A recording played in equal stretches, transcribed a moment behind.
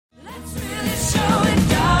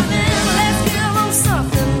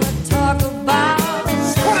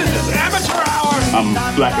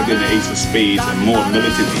blacker than the ace of spades and more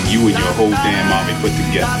militant than you and your whole damn army put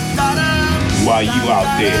together. While you out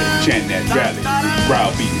there chanting at rallies,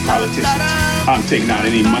 browbeating politicians, I'm taking out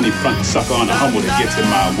any money front sucker on a humble that gets in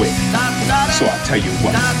my way. So I tell you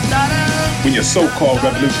what, when your so-called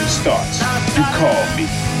revolution starts, you call me,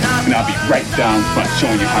 and I'll be right down front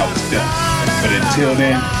showing you how it's done. But until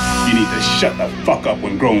then, you need to shut the fuck up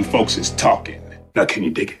when grown folks is talking. Now can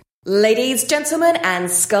you dig it? Ladies, gentlemen,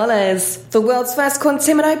 and scholars, the world's first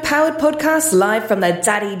Quantimino-powered podcast live from the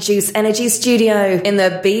Daddy Juice Energy Studio in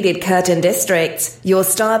the Beaded Curtain District. Your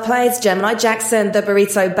star players Gemini Jackson, the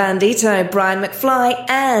Burrito Bandito, Brian McFly,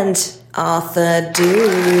 and Arthur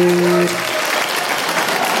Dude.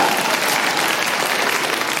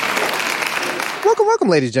 Welcome,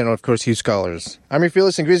 ladies and gentlemen, of course, you scholars. I'm your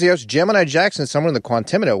fearless and greasy host, Gemini Jackson, somewhere in the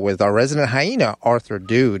Quantimino with our resident hyena, Arthur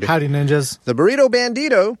Dude. Howdy, ninjas. The Burrito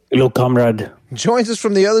Bandito. Hello, comrade. Joins us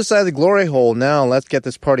from the other side of the glory hole. Now, let's get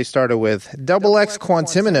this party started with Double X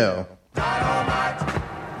Quantimino.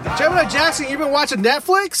 Gemini Jackson, you been watching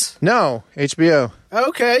Netflix? No, HBO.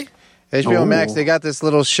 Okay. HBO Max, they got this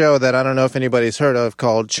little show that I don't know if anybody's heard of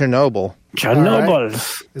called Chernobyl. Chernobyl.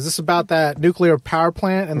 Right. Is this about that nuclear power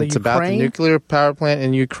plant in the Ukraine? It's about the nuclear power plant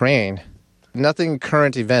in Ukraine. Nothing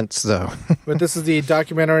current events, though. But this is the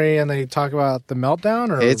documentary, and they talk about the meltdown?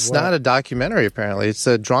 Or it's what? not a documentary, apparently. It's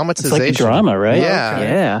a dramatization. It's like a drama, right? Yeah. Okay.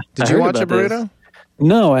 Yeah. Did you watch it, Burrito?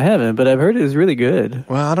 No, I haven't, but I've heard it was really good.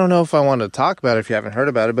 Well, I don't know if I want to talk about it if you haven't heard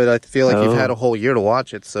about it, but I feel like you've had a whole year to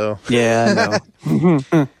watch it, so... Yeah, I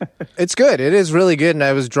know. It's good. It is really good, and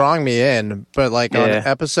it was drawing me in. But, like, on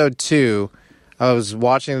episode 2, I was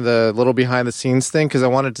watching the little behind-the-scenes thing because I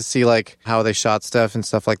wanted to see, like, how they shot stuff and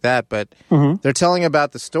stuff like that. But they're telling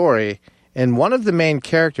about the story, and one of the main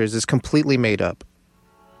characters is completely made up.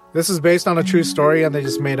 This is based on a true story, and they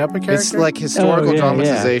just made up a character? It's like historical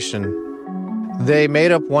dramatization. Yeah. They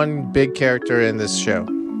made up one big character in this show.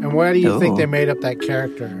 And why do you think they made up that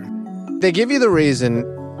character? They give you the reason.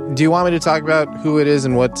 Do you want me to talk about who it is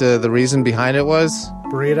and what the reason behind it was?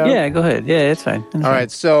 Burrito? Yeah, go ahead. Yeah, it's fine. All right,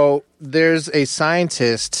 so there's a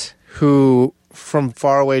scientist who from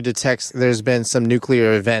far away detects there's been some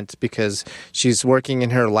nuclear event because she's working in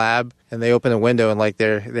her lab and they open a window and like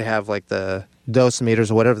they have like the dosimeters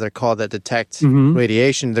or whatever they're called that detect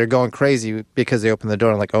radiation. They're going crazy because they open the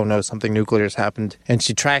door and like, oh no, something nuclear has happened. And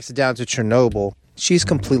she tracks it down to Chernobyl. She's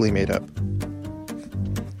completely made up.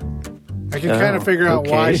 I can kind of figure out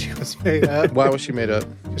why she was made up. Why was she made up?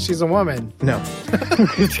 Because she's a woman. No.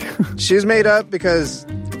 She was made up because...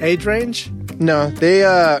 Age range? No,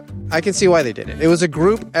 I can see why they did it. It was a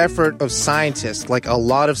group effort of scientists. Like, a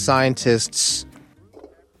lot of scientists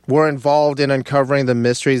were involved in uncovering the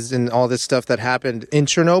mysteries and all this stuff that happened in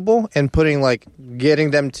Chernobyl and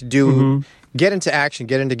getting them to do... Get into action,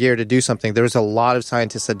 get into gear to do something. There was a lot of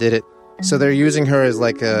scientists that did it. So they're using her as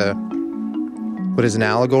like what is an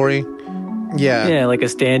allegory? Yeah. Yeah, like a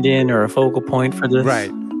stand-in or a focal point for this.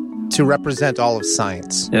 Right. To represent all of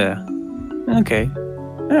science. Yeah. Okay.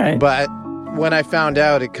 All right. But when I found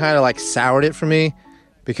out, it kind of like soured it for me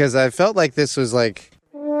because I felt like this was like...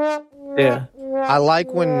 Yeah. I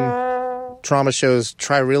like when trauma shows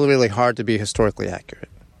try really, really hard to be historically accurate.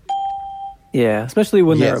 Yeah, especially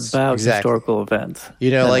when they're about historical events.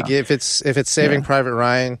 You know, like if it's Saving Private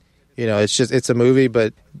Ryan, you know, it's a movie,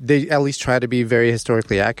 but they at least try to be very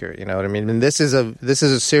historically accurate. You know what I mean? And this is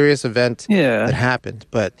a serious event that happened,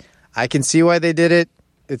 but I can see why they did it.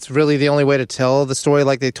 It's really the only way to tell the story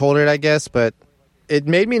like they told it, I guess. But it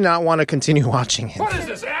made me not want to continue watching it. What is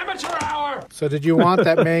this, amateur hour? So did you want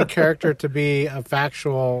that main character to be a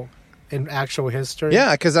factual in actual history?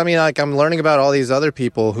 Yeah, because I mean, like I'm learning about all these other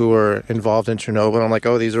people who were involved in Chernobyl. And I'm like,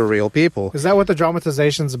 oh, these are real people. Is that what the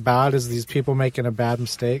dramatization's about? Is these people making a bad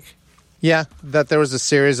mistake? Yeah, that there was a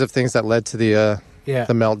series of things that led to the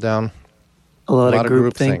meltdown. A lot of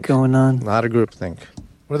groupthink going on. A lot of groupthink.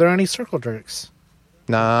 Were there any circle jerks?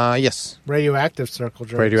 Yes. Radioactive circle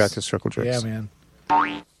jerks. Radioactive circle jerks. Yeah,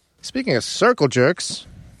 man. Speaking of circle jerks,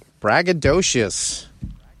 Braggadocious.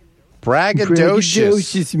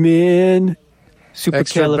 Braggadocious, man.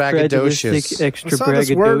 Supercalifragilistic, extra I saw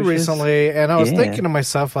this word recently, and I was thinking to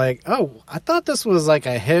myself, like, oh, I thought this was like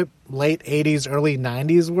a hip late 80s, early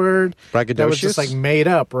 90s word. Braggadocious? That was just like made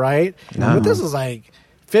up, right? No. But this is like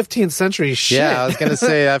 15th century shit. Yeah, I was going to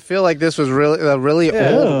say, I feel like this was really a really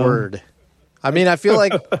old word. I mean, I feel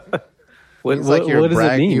like what does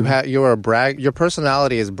it mean? Your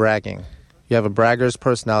personality is bragging. You have a bragger's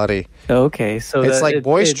personality. Okay, so it's like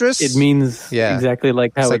boisterous. It means exactly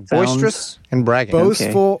like how it's like boisterous and bragging.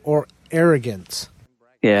 Boastful or arrogant.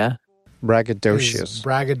 Yeah. Braggadocious.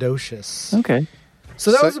 Braggadocious. Okay.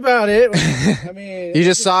 So that was about it. I mean, you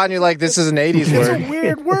just saw it and you're like, this is an 80s word. It's a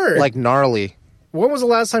weird word. Like gnarly. When was the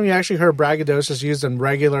last time you actually heard braggadocious used in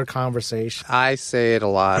regular conversation? I say it a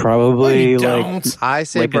lot. Probably I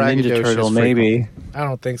say like a Ninja Turtle, maybe. I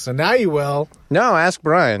don't think so. Now you will. No, ask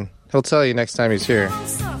Brian. He'll tell you next time he's here.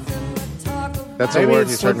 That's maybe a word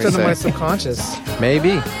he's heard me into say. My subconscious.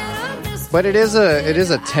 Maybe. But it is a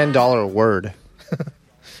 $10 word.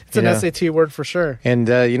 It's an SAT word for sure. And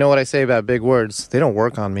you know what I say about big words? They don't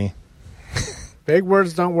work on me. Big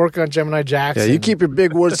words don't work on Gemini Jackson. Yeah, you keep your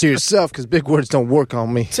big words to yourself because big words don't work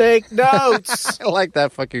on me. Take notes. I like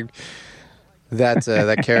that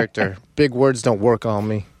that character. Big words don't work on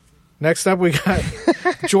me. Next up, we got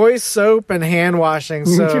Joy soap and hand washing.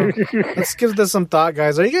 So let's give this some thought,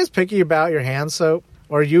 guys. Are you guys picky about your hand soap?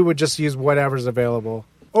 Or you would just use whatever's available?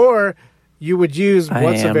 Or you would use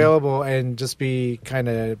what's available and just be kind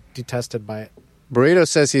of detested by it? Burrito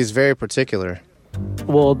says he's very particular.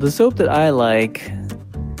 Well, the soap that I like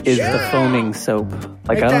is the foaming soap.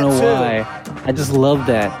 Like, I don't know why. I just love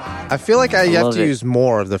that. I feel like you have to use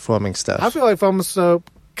more of the foaming stuff. I feel like foaming soap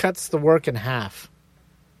cuts the work in half.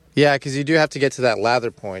 Yeah, because you do have to get to that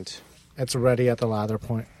lather point. It's already at the lather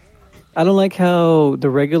point. I don't like how the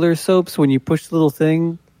regular soaps, when you push the little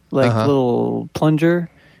thing, like little plunger,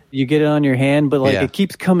 you get it on your hand, but it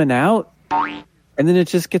keeps coming out. And then it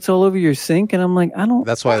just gets all over your sink, and I'm like, I don't.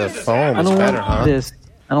 That's why the foam is better, huh?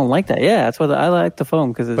 I don't like that. Yeah, that's why I like the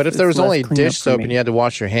foam because. But if there was only dish soap and you had to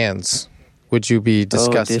wash your hands, would you be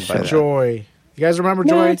disgusted by that? Joy, you guys remember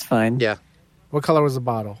Joy? It's fine. Yeah. What color was the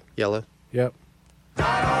bottle? Yellow. Yep.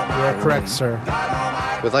 You're correct, sir.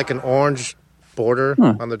 With like an orange border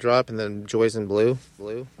on the drop, and then Joy's in blue.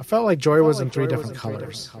 I felt like Joy was in three different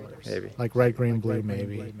colors. Maybe. Like red, green, blue,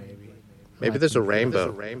 maybe. Maybe there's a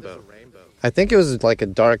rainbow. I think it was like a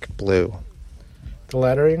dark blue. The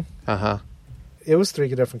lettering? Uh-huh. It was three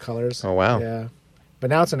different colors. Oh, wow. Yeah. But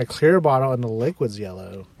now it's in a clear bottle and the liquid's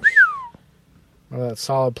yellow. Remember that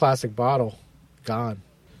solid plastic bottle? Gone.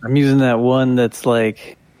 I'm using that one that's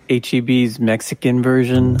like HEB's Mexican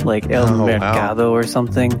version, like El Mercado or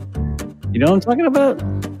something. You know what I'm talking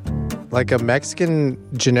about? Like a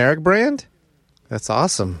Mexican generic brand? That's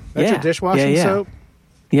awesome. That's your dishwashing soap?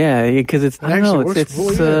 Yeah, because it's, I don't know,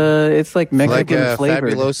 it's like Mexican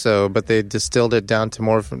flavored. Fabuloso, but they distilled it down to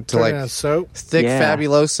more to like soap. Thick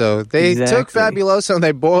Fabuloso. They took Fabuloso and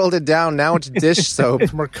they boiled it down. Now it's dish soap.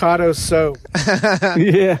 It's Mercado soap.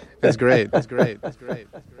 Yeah. That's great.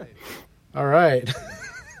 All right.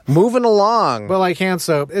 Moving along. But like hand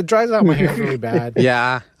soap, it dries out my hands really bad.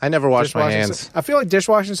 Yeah, I never wash my hands. I feel like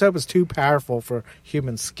dishwashing soap is too powerful for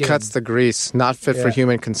human skin. Cuts the grease. Not fit for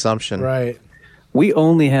human consumption. Right. We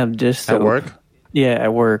only have dish soap. At work? Yeah,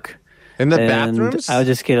 at work. In the bathrooms? I'll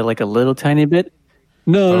just get like a little tiny bit.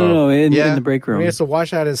 No, in the break room. He has to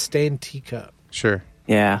wash out his stained teacup. Sure.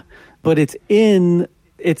 Yeah, but it's in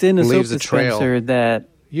a soap dispenser that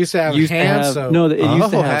used to have hand soap. No, it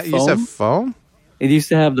used to have foam. Used to have foam? It used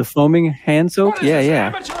to have the foaming hand soap.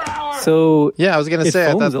 Yeah. So I was going to say,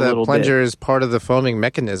 I thought the plunger is part of the foaming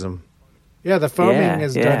mechanism. Yeah, the foaming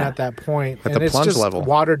is done at that point. At the plunge level.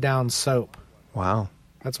 Watered down soap. Wow.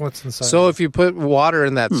 That's what's inside. So if you put water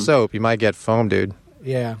in that soap, you might get foam, dude.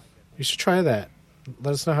 Yeah. You should try that.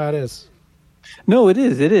 Let us know how it is. No, it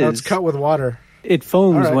is. No, it's cut with water. It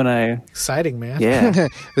foams when I... Exciting, man. Yeah.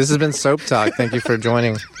 This has been Soap Talk. Thank you for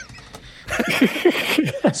joining.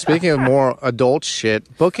 Speaking of more adult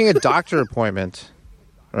shit, booking a doctor appointment,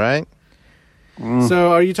 right?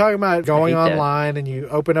 So are you talking about going online and you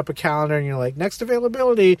open up a calendar and you're like, next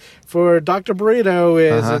availability for Dr. Burrito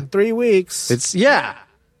is in 3 weeks? Is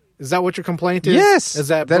that what your complaint is? Yes. Is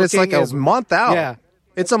that it's like a month out? Yeah.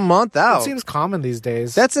 It's a month out. It seems common these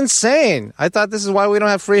days. That's insane. I thought this is why we don't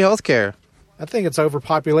have free healthcare. I think it's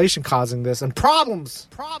overpopulation causing this and problems.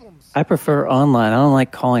 I prefer online. I don't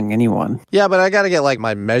like calling anyone. Yeah, but I got to get like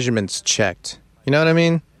my measurements checked. You know what I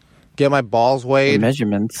mean? Get my balls weighed. The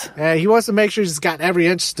measurements. He wants to make sure he's got every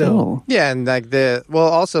inch still. Oh. Yeah, and like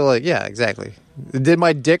exactly. Did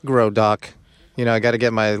my dick grow, doc? You know, I got to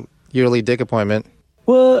get my yearly dick appointment.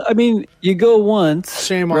 Well, I mean, you go once.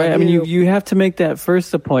 Shame on right? you. I mean, you have to make that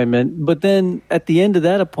first appointment, but then at the end of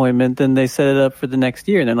that appointment, then they set it up for the next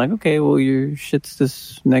year, and they're like, okay, well, your shit's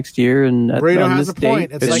this next year, and Burrito on has this a point.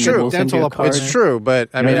 date, It's like a dental appointment. It's true, but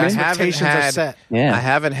I mean, I set.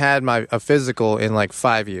 haven't had a physical in like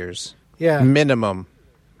 5 years. Yeah, minimum.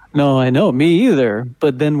 No, I know, me either.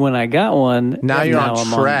 But then when I got one, now you're on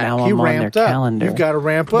track. Now I'm on their calendar. You've got to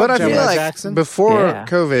ramp up. But I feel like Jackson. before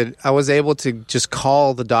COVID, I was able to just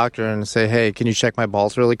call the doctor and say, "Hey, can you check my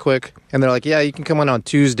balls really quick?" And they're like, "Yeah, you can come on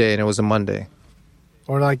Tuesday," and it was a Monday.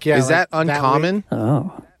 Or like, yeah. Is that uncommon?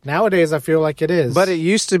 Nowadays, I feel like it is. But it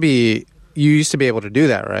used to be, you used to be able to do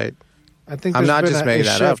that, right? I think I'm there's not been just a making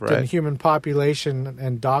that shift up, right? in human population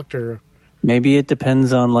and doctor. Maybe it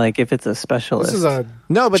depends on like if it's a specialist. This is a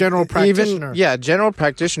but general practitioner. General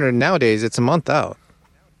practitioner nowadays, it's a month out.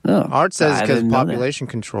 Oh, Art says I because didn't know that. population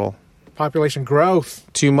control. Population growth.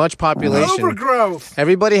 Too much population. Overgrowth.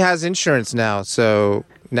 Everybody has insurance now, so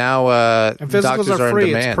now And physicals doctors are are free.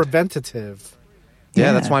 in It's demand. preventative.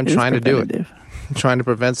 Yeah, that's why I'm it is trying to do it. preventative. I'm trying to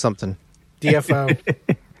prevent something. DFO.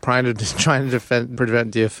 trying to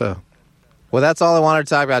prevent DFO. Well, that's all I wanted to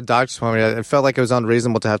talk about doctor's appointment. It felt like it was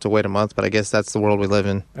unreasonable to have to wait a month, but I guess that's the world we live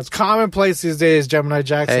in. That's commonplace these days, Gemini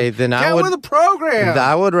Jackson. Hey, then Get with the program.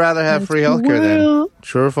 I would rather have free healthcare then.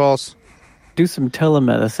 True or false? Do some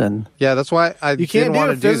telemedicine. Yeah, that's why I You can't didn't do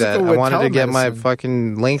want a to do that. physical I with wanted to get my telemedicine.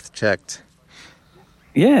 fucking length checked.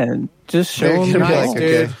 Yeah, just show They're them gonna be Nice, like,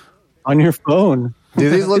 dude. okay. on your phone. Do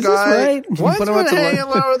these look Is this right? One's Put 'em been up to hanging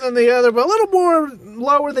one. lower than the other, but a little more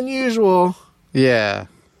lower than usual. Yeah.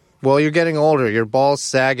 Well, you're getting older. Your balls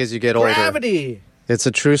sag as you get older. Gravity. It's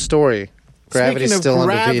a true story. Gravity's Speaking of still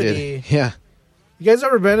gravity, undefeated. Yeah. You guys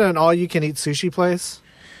ever been to an all-you-can-eat sushi place?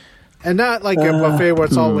 And not like a buffet where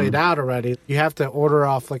it's all laid out already. You have to order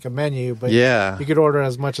off like a menu, but Yeah. you could order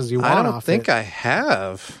as much as you want I don't off think it. I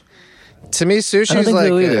have. To me, sushi's I don't think like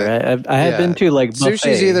so either. I have been to like buffet.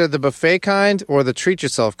 Sushi's either the buffet kind or the treat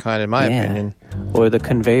yourself kind, in my opinion. or the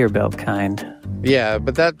conveyor belt kind. Yeah,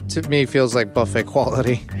 but that to me feels like buffet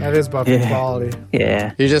quality. That is buffet Yeah. quality.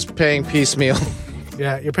 Yeah. You're just paying piecemeal.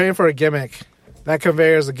 Yeah, you're paying for a gimmick. That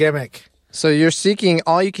conveyor is a gimmick. So you're seeking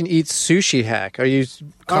all-you-can-eat sushi hack. Are you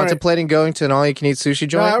contemplating going to an all-you-can-eat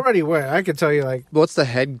sushi No, I joint? already went. I could tell you like, What's the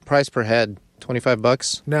head price per head?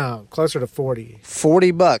 $25? no, closer to 40.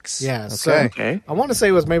 $40. Yeah, Okay. so Okay. I want to say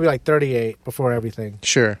it was maybe like 38 before everything.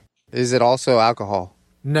 Sure. Is it also alcohol?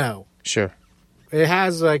 No. Sure. It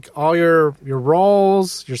has like all your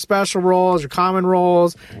rolls, your special rolls, your common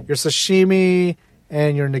rolls, your sashimi,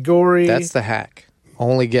 and your nigori. That's the hack.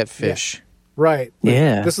 Only get fish. right.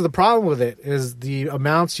 Yeah. This is the problem with it is the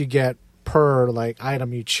amounts you get per like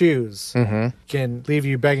item you choose can leave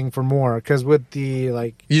you begging for more. Because with the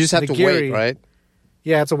like You just have to wait, nigiri- right?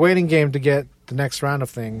 Yeah, it's a waiting game to get the next round of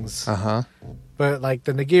things. Uh-huh. But like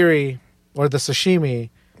the nigiri or the sashimi,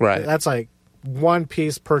 Right. that's like one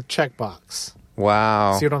piece per checkbox.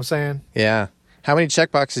 Wow. See what I'm saying? Yeah. How many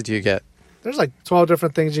check boxes do you get? There's like 12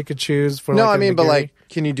 different things you could choose for. No, like, I a mean, but nigiri. like,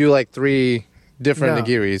 can you do like 3 different No,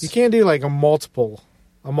 nigiris? You can't do like a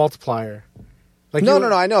multiplier. Like No, you-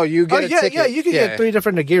 no. I know. You get Oh a yeah, ticket. yeah. You could get 3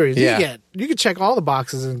 different nigiris. Yeah. You could check all the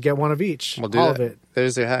boxes and get one of each. We'll do all that. of it.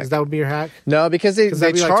 There's their hack. Because that would be your hack. No, because they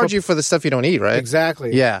that'd be like charge 12 you for the stuff you don't eat, right?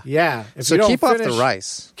 Exactly. Yeah. Yeah. If So you don't keep off finish- the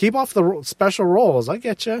rice. Keep off the special rolls. I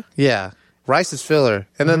get you. Yeah. Rice is filler.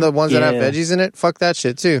 And then the ones that have Yeah. veggies in it, fuck that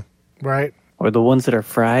shit too. Right. Or the ones that are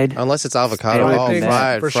fried. Unless it's avocado. Stay Oh, away from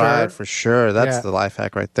fried, that. fried, For for sure. That's Yeah. the life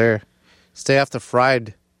hack right there. Stay off the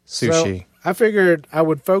fried sushi So I figured I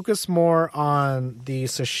would focus more on the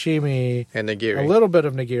sashimi, and a nigiri. little bit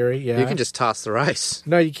of nigiri. Yeah. You can just toss the rice.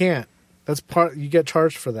 No, you can't. That's part. You get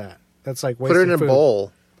charged for that. That's like Put it wasting in a food.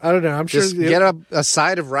 bowl. I don't know. I'm Just sure. get a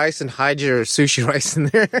side of rice and hide your sushi rice in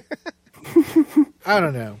there. I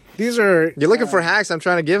don't know. These are. You're looking for hacks. I'm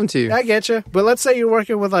trying to give them to you. I get you. But let's say you're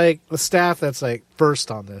working with like a staff that's like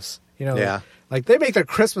versed on this. You know. Yeah. Like they make their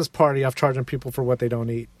Christmas party off charging people for what they don't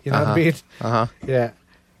eat. You know what I mean? Uh-huh. Yeah.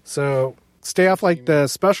 So stay off like the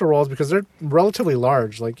special rolls because they're relatively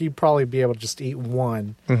large. Like you'd probably be able to just eat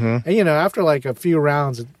one. Mm-hmm. And you know, after like a few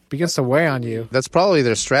rounds, it begins to weigh on you. That's probably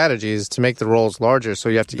their strategy is to make the rolls larger, so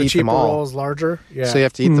you have to The eat them cheaper all. rolls larger. Yeah. So you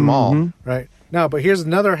have to eat them all. Right. No, but here's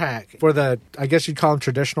another hack for the, I guess you'd call them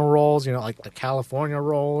traditional rolls, you know, like the California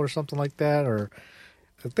roll or something like that. Or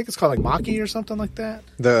I think it's called like maki or something like that.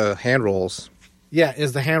 The hand rolls. Yeah,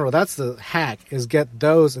 is the hand roll. That's the hack, is get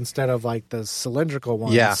those instead of like the cylindrical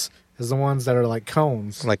ones. Yeah. Is the ones that are like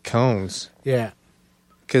cones. Like cones. Yeah.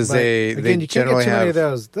 Because But they again, you can't generally get too many have... of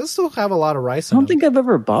those. Those still have a lot of rice I in don't them. think I've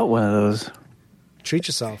ever bought one of those. Treat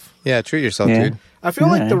yourself. Yeah, treat yourself, Yeah. dude. I feel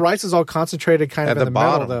like Yeah. the rice is all concentrated kind At of in the the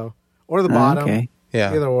middle, bottom. though. Or the bottom. Okay.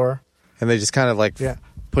 Yeah. Either or. And they just kind of like Yeah.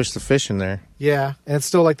 push the fish in there. Yeah. And it's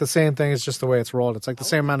still like the same thing. It's just the way it's rolled. It's like the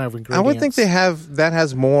same amount of ingredients. I would think they have... That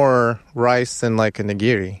has more rice than like a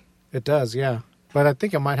nigiri. It does, yeah. But I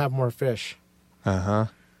think it might have more fish. Uh-huh.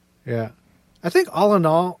 Yeah. I think all in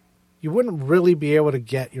all, you wouldn't really be able to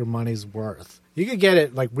get your money's worth. You could get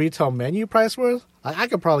it like retail menu price worth. I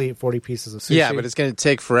could probably eat 40 pieces of sushi. Yeah, but it's going to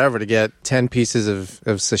take forever to get 10 pieces of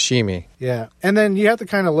sashimi. Yeah. And then you have to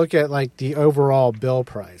kind of look at like the overall bill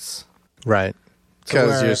price. Right.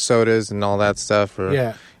 Because your sodas and all that stuff.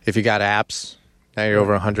 Or if you got apps, now you're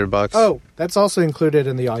over $100. Oh, that's also included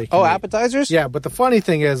in the all you can eat. Appetizers? Yeah, but the funny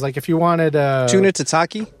thing is, like, if you wanted tuna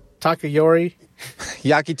tataki, takayori,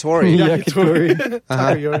 yakitori,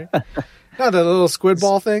 takayori. No, the little squid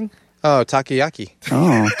ball thing. Oh, takoyaki.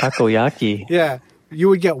 Oh, takoyaki. Yeah. You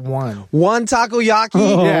would get one. One takoyaki?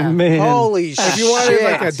 Oh, yeah. man. Holy shit. If you wanted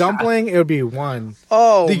like a dumpling, it would be one.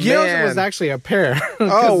 Oh, the man. gyoza was actually a pair.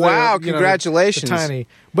 Oh, wow. Congratulations. Tiny.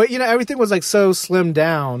 But, everything was like so slimmed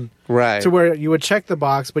down. Right. To where you would check the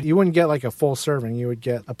box, but you wouldn't get like a full serving. You would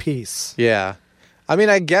get a piece. Yeah. I mean,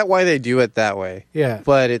 I get why they do it that way. Yeah.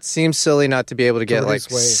 But it seems silly not to be able to get like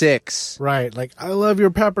 6. Right. Like, I love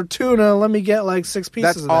your pepper tuna. Let me get like 6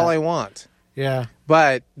 pieces That's of all that. I want. Yeah.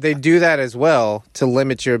 But they do that as well to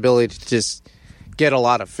limit your ability to just get a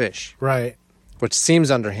lot of fish. Right. Which seems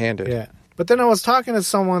underhanded. Yeah. But then I was talking to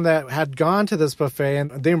someone that had gone to this buffet,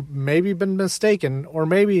 and they maybe been mistaken, or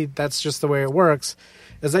maybe that's just the way it works,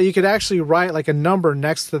 is that you could actually write like a number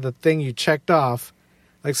next to the thing you checked off.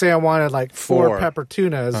 Like, say I wanted like 4 pepper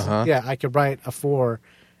tunas. Yeah, I could write a 4,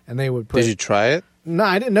 and they would put... Did you try it? No,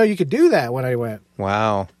 I didn't know you could do that when I went.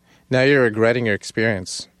 Wow. Now you're regretting your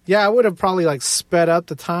experience. Yeah, I would have probably like sped up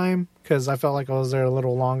the time because I felt like I was there a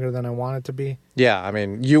little longer than I wanted to be. Yeah, I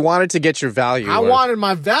mean, you wanted to get your value. I wanted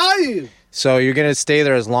my value. So you're going to stay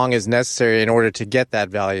there as long as necessary in order to get that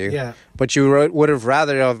value. Yeah. But you would have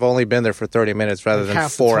rather have only been there for 30 minutes rather than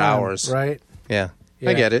 4 hours. Right? Yeah,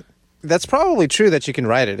 I get it. That's probably true that you can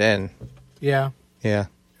write it in. Yeah. Yeah.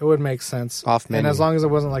 It would make sense. Off menu. And as long as it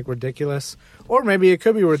wasn't like ridiculous. Or maybe it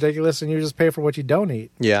could be ridiculous and you just pay for what you don't eat.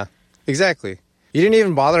 Yeah, exactly. You didn't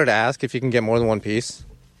even bother to ask if you can get more than one piece?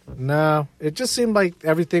 No. It just seemed like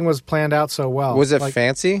everything was planned out so well. Was it like,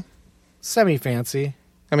 fancy? Semi-fancy.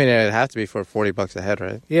 I mean, it'd have to be for $40 a head,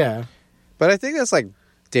 right? Yeah. But I think that's like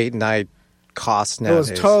date night cost nowadays.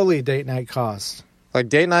 It was totally date night cost. Like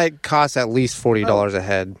date night costs at least $40 a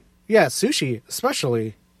head. Yeah, sushi especially.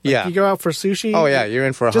 Like, yeah. You go out for sushi. Oh, yeah, you're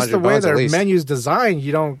in for $100 just the way at their least. menu's designed,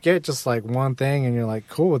 you don't get just like one thing and you're like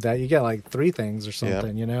cool with that. You get like 3 things or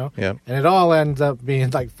something, you know? Yeah. And it all ends up being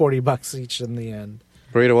like $40 each in the end.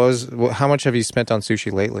 Burrito, how much have you spent on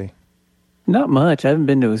sushi lately? Not much. I haven't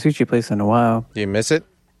been to a sushi place in a while. Do you miss it?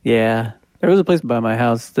 Yeah. There was a place by my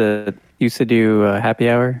house that used to do happy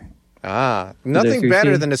hour. Ah, nothing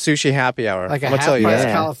better than a sushi happy hour. Like a I'm gonna tell you half-price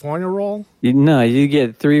that. California roll? You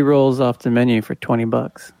get 3 rolls off the menu for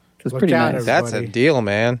 $20. Which was pretty out, nice. That's a deal,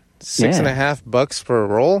 man. $6.50 for a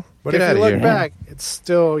roll? But Get if out you of look here. back, it's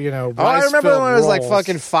still, Oh, I remember when it was like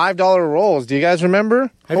fucking $5 rolls. Do you guys remember?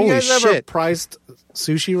 Have Holy you guys ever shit. priced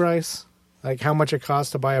sushi rice? Like how much it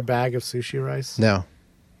costs to buy a bag of sushi rice? No.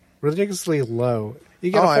 Ridiculously low.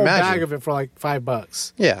 You get a I whole imagine. bag of it for like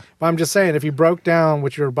 $5. Yeah. But I'm just saying, if you broke down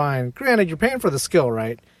what you were buying, granted, you're paying for the skill,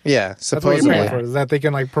 right? Yeah, That's what supposedly. you're paying for, is that they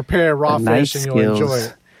can like prepare raw The fish nice and you'll enjoy skills.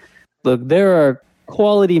 it. Look, there are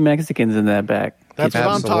quality Mexicans in that back. That's what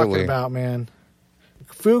I'm Absolutely. talking about, man.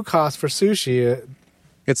 Food costs for sushi,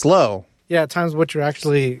 It's low. at times what you're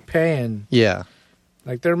actually paying. Yeah.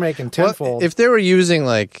 Like they're making Well, tenfold. if they were using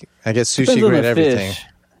like, I guess sushi Depends on grade the everything, fish.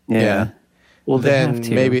 Yeah. Well, they then have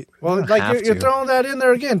to. maybe well, like you're throwing that in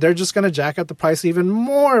there again. They're just going to jack up the price even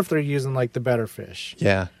more if they're using like the better fish.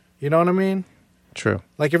 Yeah, You know what I mean? true.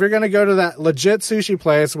 Like if you're going to go to that legit sushi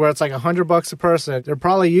place where it's like $100 a person, they're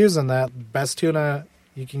probably using that best tuna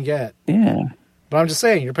you can get. Yeah. But I'm just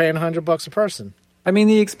saying, you're paying $100 a person. I mean,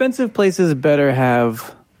 the expensive places better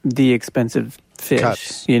have the expensive fish,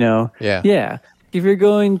 Cuts. you know? Yeah. Yeah. If you're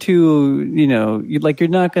going to, you're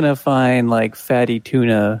not going to find like fatty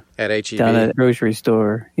tuna At HEB. down at a grocery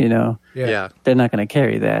store, Yeah. They're not going to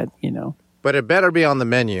carry that, But it better be on the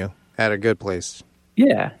menu at a good place.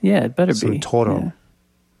 Yeah, it better Some be. Toro.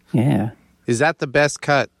 Yeah. Is that the best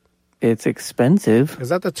cut? It's expensive. Is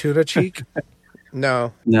that the tuna cheek?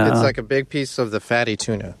 No. No. It's like a big piece of the fatty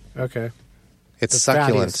tuna. Okay. It's The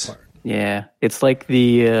succulent. fattiest part. Yeah. It's like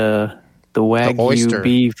the Wagyu oyster.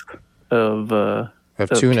 beef of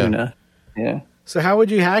tuna. Yeah. So how would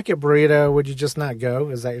you hack it, Burrito? Would you just not go?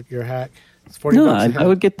 Is that your hack? It's $40 No, a head. I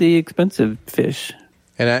would get the expensive fish.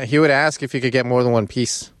 And he would ask if you could get more than one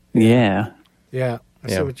piece. Yeah. Yeah. I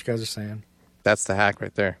see Yeah. what you guys are saying. That's the hack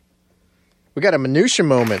right there. We got a minutia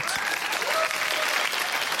moment.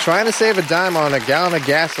 Trying to save a dime on a gallon of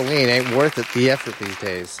gasoline ain't worth it the effort these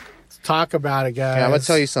days. Let's talk about it, guys. Yeah, I'm going to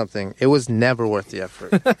tell you something. It was never worth the effort.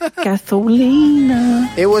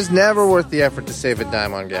 Gasolina. It was never worth the effort to save a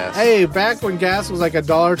dime on gas. Hey, back when gas was like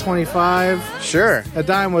 $1.25, Sure. a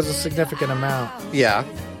dime was a significant amount. Yeah.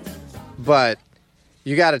 But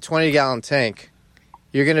you got a 20-gallon tank.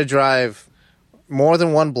 You're going to drive, more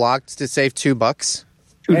than one block to save $2.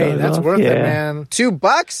 Hey, that's worth it, man.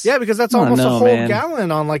 $2? Yeah, because that's almost a whole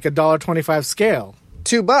gallon on like a $1.25 scale.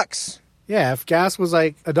 $2. Yeah, if gas was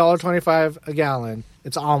like $1.25 a gallon,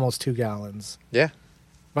 it's almost 2 gallons. Yeah.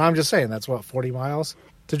 But I'm just saying, that's what, 40 miles?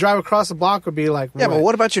 To drive across the block would be like, yeah, but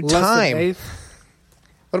what about your time?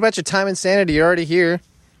 What about your time and sanity? You're already here.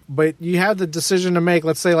 But you have the decision to make,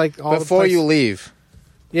 let's say, like, all before you leave.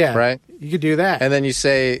 Yeah. Right? You could do that. And then you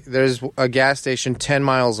say, there's a gas station 10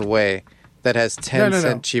 miles away that has 10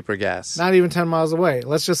 cent cheaper gas. Not even 10 miles away.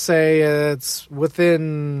 Let's just say it's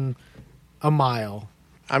within a mile.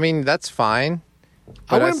 I mean, that's fine.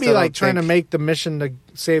 I wouldn't be like trying to make the mission to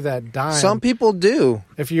save that dime. Some people do.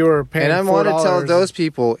 If you were paying $4. And I want to tell those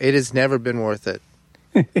people, it has never been worth it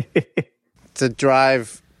to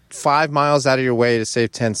drive 5 miles out of your way to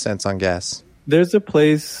save 10 cents on gas. There's a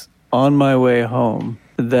place on my way home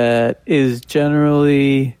that is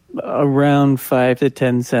generally around 5 to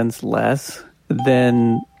 10 cents less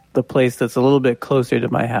than the place that's a little bit closer to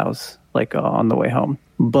my house, like on the way home.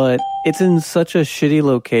 But it's in such a shitty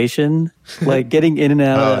location, like getting in and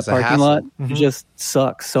out of that parking lot just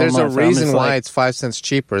sucks so much. There's a reason why it's 5 cents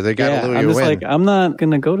cheaper. They got to lure you in. I'm just like, I'm not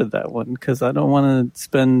going to go to that one because I don't want to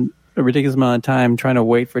spend a ridiculous amount of time trying to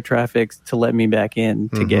wait for traffic to let me back in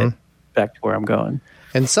to get back to where I'm going.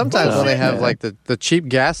 And sometimes when they have like the cheap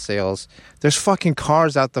gas sales, there's fucking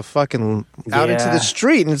cars out the fucking out into the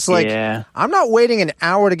street, and it's like I'm not waiting an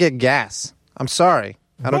hour to get gas. I'm sorry.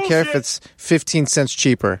 I don't care if it's 15 cents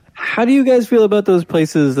cheaper. How do you guys feel about those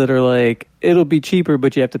places that are like, it'll be cheaper,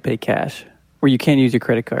 but you have to pay cash, where you can't use your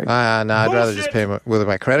credit card? No, I'd rather just pay with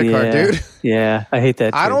my credit card, dude. Yeah, I hate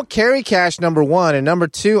that too. I don't carry cash, number one. And number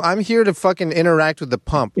two, I'm here to fucking interact with the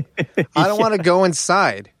pump. I don't want to go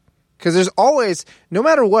inside. Because there's always, no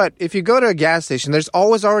matter what, if you go to a gas station, there's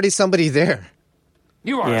always already somebody there.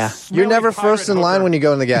 You are You're never first in line when you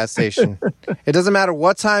go in the gas station. It doesn't matter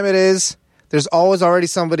what time it is. There's always already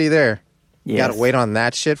somebody there. You gotta wait on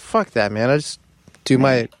that shit. Fuck that, man. I just do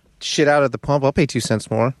my shit out at the pump. I'll pay 2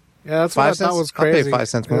 cents more. Yeah, that's what I thought was crazy. I'll pay 5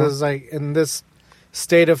 cents more. It was like in this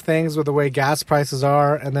state of things with the way gas prices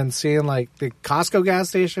are, and then seeing like the Costco gas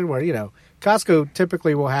station where, you know, Costco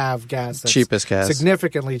typically will have gas that's cheapest gas,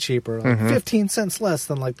 significantly cheaper, like 15 cents less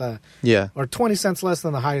than like the or 20 cents less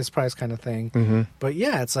than the highest price kind of thing. But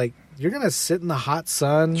yeah, it's like you're gonna sit in the hot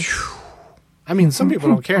sun. I mean, some people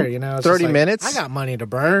don't care, you know. It's 30 like, minutes? I got money to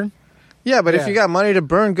burn. Yeah, but if you got money to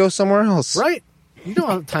burn, go somewhere else. Right. You don't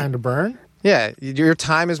have time to burn. Yeah, your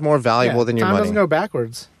time is more valuable than your money. Time doesn't go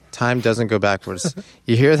backwards. Time doesn't go backwards.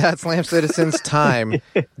 You hear that, Slam Citizens? Time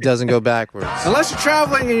doesn't go backwards. Unless you're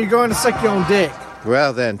traveling and you're going to suck your own dick.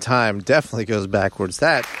 Well, then time definitely goes backwards.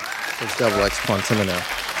 That is double X Quantimino.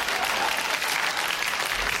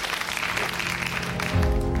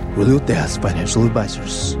 Julio Tejas, Financial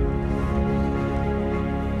Advisors.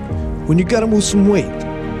 When you gotta move some weight,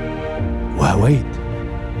 why wait?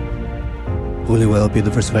 Julio will help you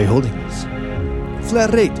diversify holdings.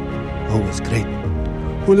 Flat rate, always great.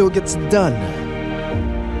 Julio gets it done.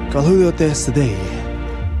 Call Julio Tejas today,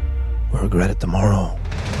 or regret it tomorrow.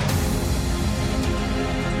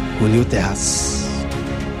 Julio Tejas.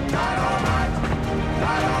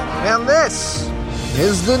 And this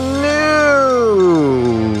is the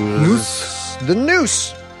news. The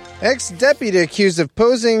noose. Ex-deputy accused of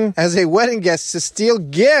posing as a wedding guest to steal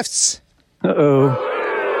gifts. Uh-oh.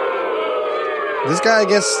 This guy, I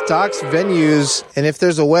guess, stalks venues, and if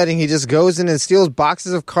there's a wedding, he just goes in and steals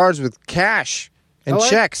boxes of cards with cash and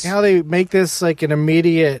checks. How they make this like an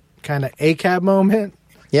immediate kind of ACAB moment.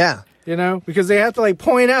 Yeah. You know, because they have to like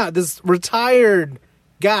point out this retired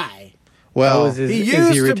guy. Well, he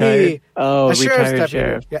used to be a sheriff's deputy.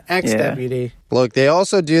 Sheriff. Yeah, ex-deputy. Yeah. Look, they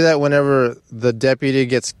also do that whenever the deputy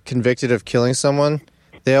gets convicted of killing someone.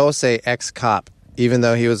 They always say ex-cop, even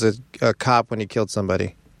though he was a cop when he killed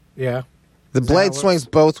somebody. Yeah. The blade swings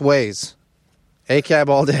both ways. ACAB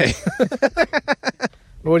all day.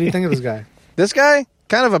 What do you think of this guy? This guy?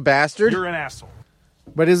 Kind of a bastard. You're an asshole.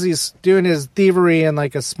 But is he doing his thievery in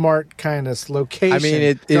like a smart kind of location? I mean,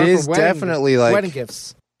 it is definitely like wedding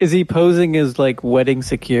gifts. Is he posing as like wedding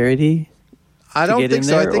security? I don't think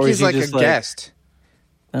so. I think he's like a guest.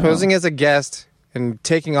 Posing as a guest and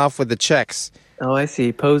taking off with the checks. Oh, I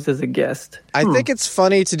see. Posed as a guest. I think it's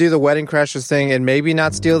funny to do the wedding crashers thing and maybe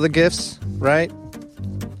not steal the gifts, right?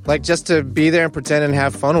 Like just to be there and pretend and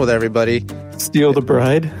have fun with everybody. Steal the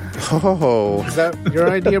bride? Oh. Is that your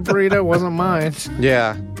idea, Burrito? Wasn't mine.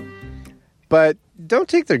 Yeah. But don't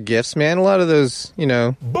take their gifts, man. A lot of those,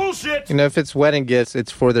 bullshit. If it's wedding gifts,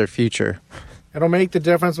 it's for their future. It'll make the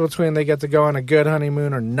difference between they get to go on a good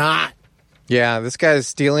honeymoon or not. Yeah, this guy's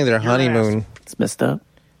stealing their honeymoon. It's messed up.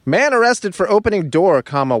 Man arrested for opening door,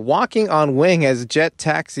 walking on wing as jet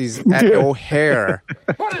taxis at O'Hare.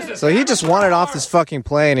 So he just wanted off this fucking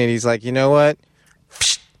plane, and he's like, you know what?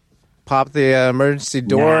 Popped the emergency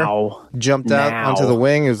door, jumped out onto the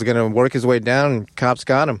wing. He was going to work his way down, and cops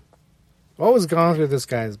got him. What was going through this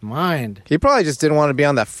guy's mind? He probably just didn't want to be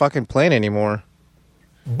on that fucking plane anymore.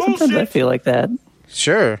 Sometimes I feel like that.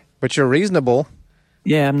 Sure, but you're reasonable.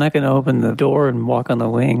 Yeah, I'm not going to open the door and walk on the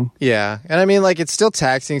wing. Yeah, and I mean, like, it's still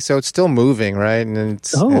taxiing, so it's still moving, right? And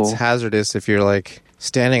it's hazardous if you're, like,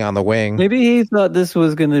 standing on the wing. Maybe he thought this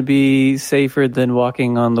was going to be safer than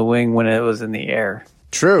walking on the wing when it was in the air.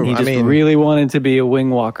 True. And he just really wanted to be a wing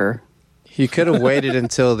walker. He could have waited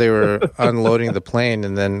until they were unloading the plane,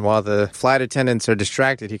 and then while the flight attendants are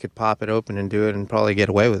distracted, he could pop it open and do it and probably get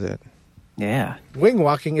away with it. Yeah. Wing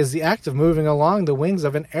walking is the act of moving along the wings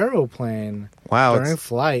of an aeroplane during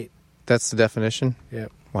flight. That's the definition?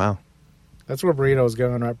 Yep. Wow. That's where Burrito's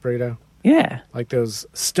going, right, Burrito? Yeah. Like those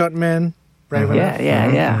stuntmen. Right?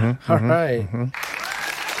 Yeah. All right.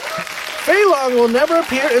 Fei Long will never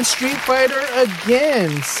appear in Street Fighter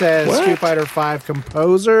again, says Street Fighter V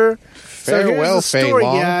composer. Farewell, so here's the story,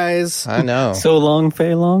 guys. I know. So long,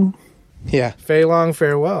 Fei Long? Yeah. Fei Long,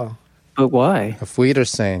 farewell. But why? Auf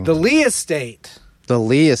Wiedersehen. The Lee estate. The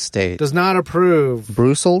Lee estate. Does not approve.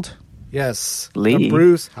 Bruceled? Yes. Lee. The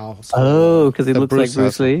Bruce house. Oh, because he looks like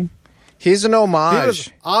Bruce Lee? He's an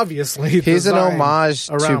homage. He's an homage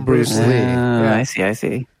to Bruce Lee. I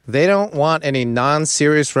see. They don't want any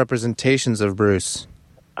non-serious representations of Bruce.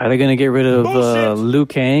 Are they going to get rid of Liu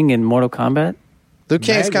Kang in Mortal Kombat? Liu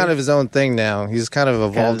Kang's kind of his own thing now. He's kind of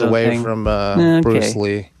evolved away from Bruce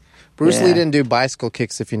Lee. Bruce Lee didn't do bicycle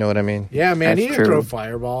kicks, if you know what I mean. Yeah, man, he didn't throw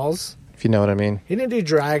fireballs. If you know what I mean. He didn't do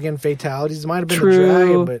dragon fatalities. It might have been a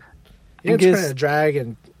dragon, but he didn't try to drag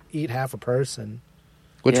and eat half a person.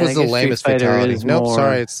 Which was the lamest fatality. Nope,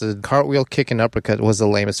 sorry, it's the cartwheel kick and uppercut was the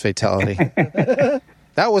lamest fatality.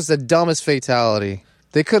 That was the dumbest fatality.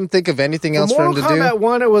 They couldn't think of anything else for him to do. Mortal Kombat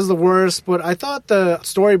 1, it was the worst, but I thought the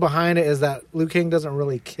story behind it is that Liu Kang doesn't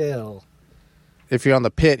really kill. If you're on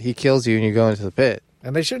the pit, he kills you and you go into the pit.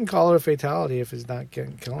 And they shouldn't call it a fatality if he's not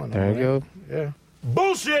killing them. There you go. Yeah.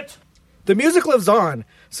 Bullshit! The music lives on.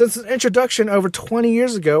 Since its introduction over 20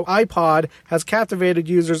 years ago, iPod has captivated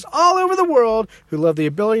users all over the world who love the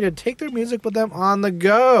ability to take their music with them on the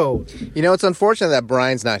go. You know, it's unfortunate that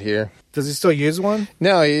Brian's not here. Does he still use one?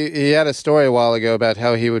 No, he had a story a while ago about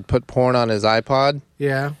how he would put porn on his iPod.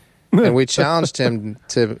 Yeah. And we challenged him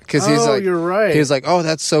to, because he's like, you're right. He was like, "Oh,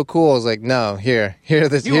 that's so cool." I was like, "No, here's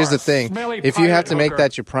the thing. If you have to make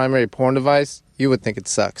that your primary porn device, you would think it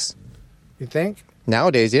sucks." You think?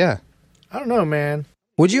 Nowadays, yeah. I don't know, man.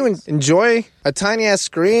 Would you enjoy a tiny ass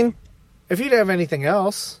screen? If you didn't have anything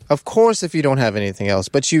else. Of course, if you don't have anything else,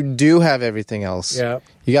 but you do have everything else. Yeah.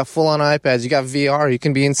 You got full on iPads. You got VR. You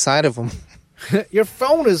can be inside of them. Your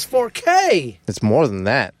phone is 4K. It's more than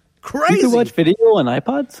that. Crazy. You can watch video on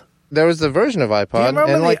iPods? There was the version of iPod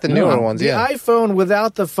and like the newer ones. The iPhone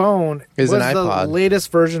without the phone was an iPod. The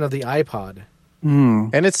latest version of the iPod.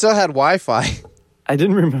 And it still had Wi-Fi. I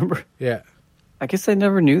didn't remember. Yeah. I guess I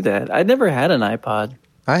never knew that. I never had an iPod.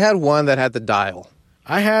 I had one that had the dial.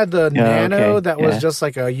 I had the Nano that was just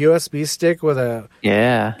like a USB stick with a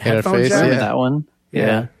headphone interface. jack. That one.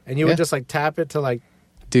 Yeah. And you would just like tap it to like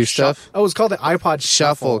do stuff. Oh, it was called the iPod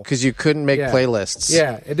Shuffle because you couldn't make playlists.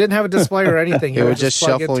 Yeah, it didn't have a display or anything. It would just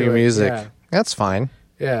shuffle your music. Yeah. That's fine.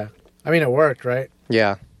 Yeah, I mean it worked, right?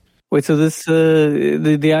 Yeah. Wait, so this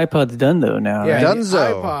the iPod's done though now? Yeah, right?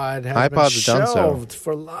 Dunzo. iPod has been shelved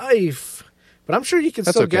for life. But I'm sure you can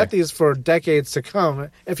still get these for decades to come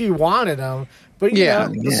if you wanted them. But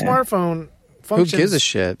the smartphone functions who gives a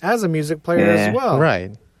shit as a music player as well.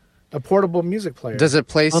 Right. A portable music player. Does it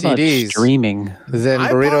play CDs? Streaming. Then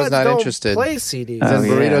Burrito's not interested. Play CDs. Then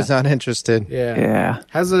Burrito's not interested. Yeah.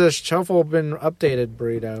 Has the shuffle been updated,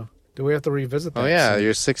 Burrito? Do we have to revisit that? Oh, yeah.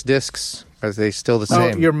 Your 6 discs. Are they still the same?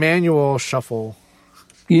 Oh, your manual shuffle.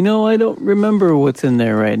 You know, I don't remember what's in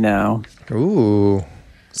there right now. Ooh.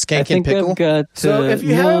 Skank and Pickle? So if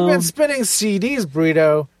you haven't been spinning CDs,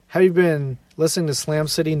 Burrito, have you been listening to Slam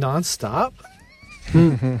City nonstop?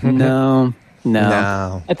 No.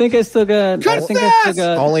 I think I still got...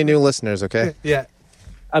 Only new listeners, okay? Yeah.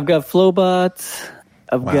 I've got Flowbots.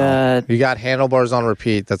 I've got... You got Handlebars on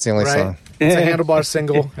repeat. That's the only song. It's a Handlebar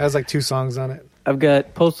single. It has like 2 songs on it. I've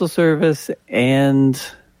got Postal Service and...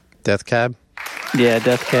 Death Cab? Yeah,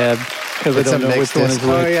 Death Cab. Because I don't know which one is which.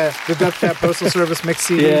 Oh, yeah. The Death Cab Postal Service mix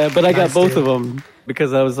CD. Yeah, but I got both of them.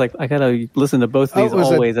 Because I was like, I got to listen to both of these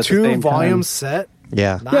always at the same time. It was a 2-volume set?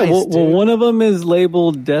 Yeah. Nice, Yeah, well, dude. one of them is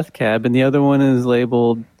labeled Death Cab, and the other one is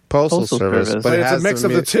labeled Postal Service. But it it's a has mix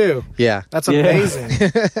of the two. Yeah. That's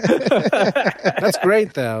amazing. That's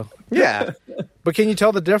great, though. Yeah. But can you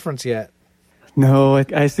tell the difference yet? No,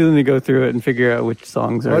 I still need to go through it and figure out which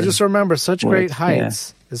songs are. Well, just remember, Such Great What?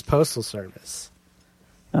 Heights is Postal Service.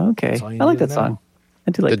 Okay, That's all you I like need to that song. know.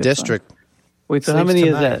 I do like The that song. District. Wait, so how Sleeps many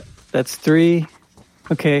Tonight. is that? That's 3.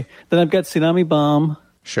 Okay, then I've got Tsunami Bomb,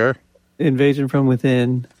 Sure. Invasion from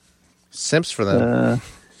Within. Simps for them.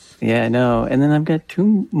 Yeah, I know. And then I've got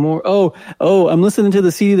 2 more. Oh, I'm listening to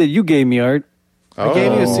the CD that you gave me, Art. I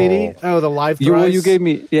gave you a CD. Oh, the Live Thrice. You gave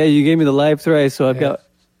me the Live Thrice. So I've got.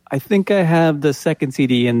 I think I have the second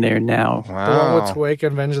CD in there now. the one with Wow. Wake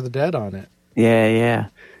and Revenge of the Dead on it. Yeah.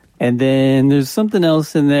 And then there's something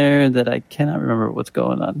else in there that I cannot remember what's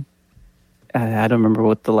going on. I don't remember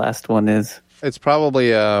what the last one is. It's probably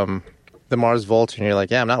the Mars Volta, and you're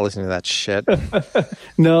like, yeah, I'm not listening to that shit.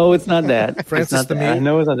 No, it's not that. Francis It's not the that. Mute? I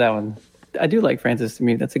know it's not that one. I do like Francis the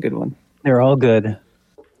Mute. That's a good one. They're all good.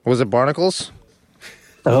 Was it Barnacles?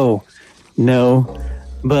 Oh, no.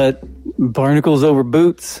 But Barnacles over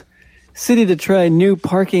Boots. City to try new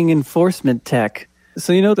parking enforcement tech.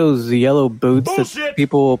 So you know those yellow boots that Bullshit!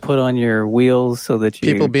 people will put on your wheels so that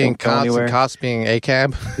you People being don't go cops anywhere? and cops being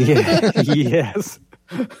ACAB? Yeah. Yes.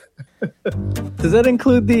 Does that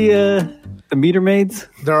include the meter maids?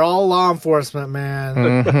 They're all law enforcement, man.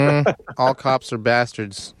 Mm-hmm. All cops are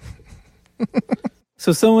bastards.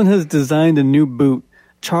 So someone has designed a new boot.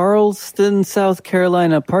 Charleston, South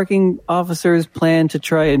Carolina parking officers plan to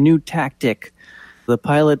try a new tactic. The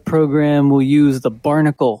pilot program will use the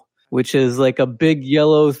barnacle, which is like a big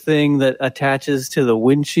yellow thing that attaches to the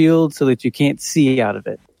windshield so that you can't see out of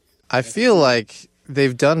it. I feel like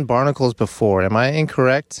they've done barnacles before. Am I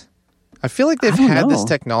incorrect? I feel like they've I don't had this know.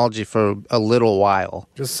 technology for a little while.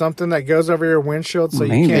 Just something that goes over your windshield so you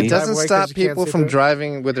Maybe. can't It drive doesn't away 'cause stop you can't people see from through it.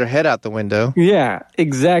 driving with their head out the window. Yeah,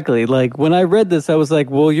 exactly. Like when I read this, I was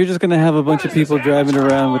like, well, you're just going to have a bunch of people driving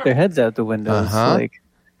around with their heads out the windows. Uh-huh. Like,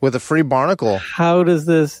 With a free barnacle. how does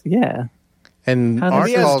this? Yeah. And How does Art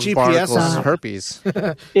he has calls GPS barnacles on it? herpes.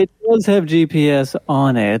 It does have GPS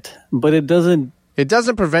on it, but it doesn't It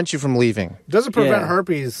doesn't prevent you from leaving. Doesn't prevent Yeah.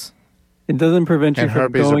 herpes. prevent you And from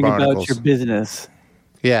herpes are going about barnacles. your business.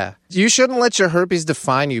 Yeah. You shouldn't let your herpes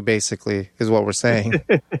define you, basically, is what we're saying.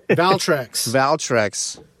 Valtrex.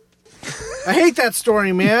 Valtrex. I hate that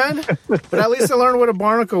story, man. But at least I learned what a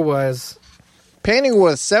barnacle was. Painting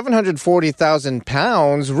worth 740,000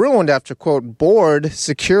 pounds ruined after, quote, board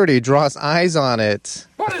security draws eyes on it.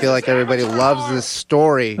 I feel like everybody loves this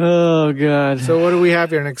story. Oh, God. So what do we have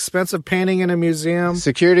here? An expensive painting in a museum?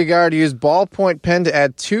 Security guard used ballpoint pen to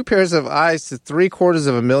add 2 pairs of eyes to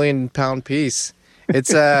 750,000 pound piece.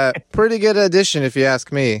 It's a pretty good addition, if you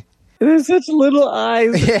ask me. There's such little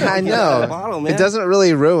eyes. Yeah, I know. It doesn't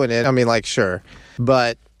really ruin it. I mean, like, sure.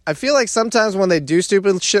 But I feel like sometimes when they do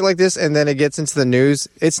stupid shit like this and then it gets into the news,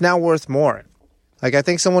 it's now worth more. Like, I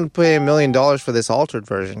think someone paid $1 million for this altered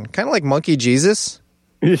version. Kind of like Monkey Jesus.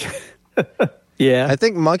 Yeah. I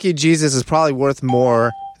think Monkey Jesus is probably worth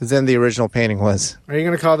more than the original painting was. Are you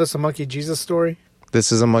going to call this a Monkey Jesus story?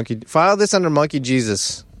 This is a monkey. File this under Monkey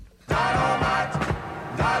Jesus.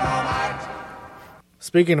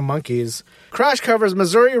 Speaking of monkeys, crash covers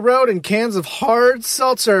Missouri Road in cans of hard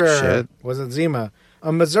seltzer. Shit. Was it Zima?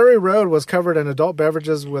 A Missouri Road was covered in adult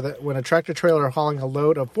beverages when a tractor trailer hauling a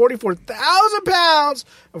load of 44,000 pounds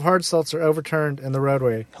of hard seltzer overturned in the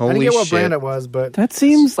roadway. I Holy didn't get what shit. brand it was, but That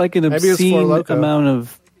seems like an Maybe it was Four obscene Loko. amount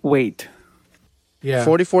of weight. yeah.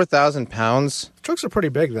 44,000 pounds. Trucks are pretty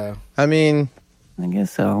big, though. I mean, I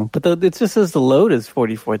guess so. But it just says the load is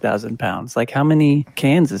 44,000 pounds. Like, how many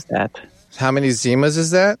cans is that? how many Zimas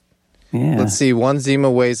is that? Yeah. Let's see. One Zima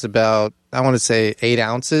weighs about, I want to say, 8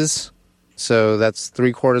 ounces. So that's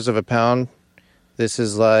 3/4 of a pound. This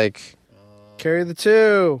is like Carry the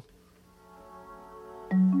 2.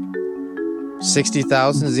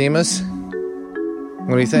 60,000 Zimas.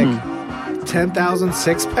 What do you think? 10,000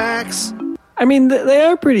 six-packs? I mean, they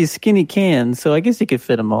are pretty skinny cans, so I guess you could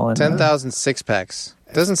fit them all in. 10,000 six-packs.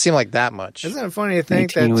 Doesn't seem like that much. Isn't it funny to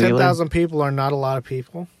think that 18-wheeler. 10,000 people are not a lot of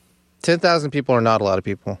people? 10,000 people are not a lot of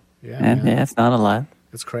people. Yeah, And man. it's not a lot.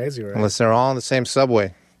 It's crazy, right? Unless they're all on the same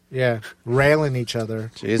subway. Yeah, railing each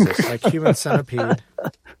other Jesus. like human centipede.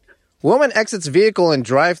 Woman exits vehicle in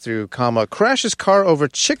drive-thru, crashes car over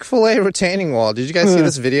Chick-fil-A retaining wall. Did you guys see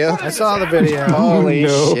this video? I saw the video. Holy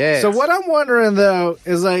shit. So what I'm wondering, though,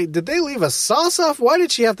 is like, did they leave a sauce off? Why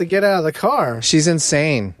did she have to get out of the car? She's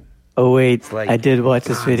insane. Oh, wait. like I did watch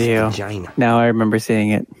this God's video. vagina. Now I remember seeing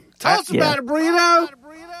it. Tell us Yeah. about it, Burrito.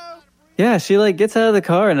 Yeah, she like gets out of the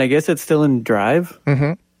car, and I guess it's still in drive,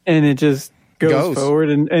 and it just goes forward,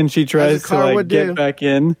 and she tries to like get back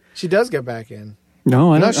in. She does get back in.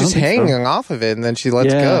 No, she's hanging off of it, and then she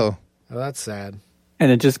lets go. Oh, that's sad.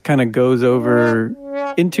 And it just kind of goes over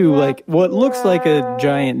into like what looks like a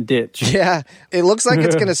giant ditch. Yeah, it looks like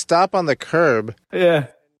it's going to stop on the curb. Yeah.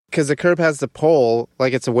 Because the curb has the pole,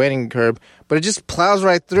 like it's a waiting curb, but it just plows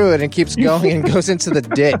right through it and keeps going and goes into the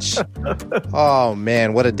ditch. Oh,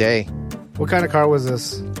 man, what a day. What kind of car was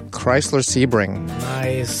this? Chrysler Sebring.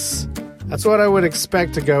 Nice. That's what I would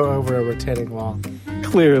expect to go over a retaining wall.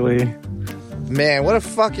 Clearly. Man, what a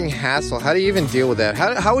fucking hassle. How do you even deal with that?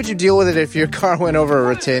 How would you deal with it if your car went over a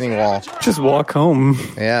retaining wall? Just walk home.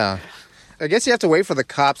 Yeah. I guess you have to wait for the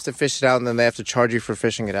cops to fish it out, and then they have to charge you for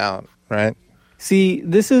fishing it out, right? See,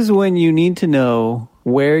 this is when you need to know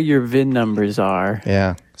where your VIN numbers are.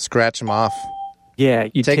 Yeah. Scratch them off. Yeah.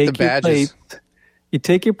 You take the badges. You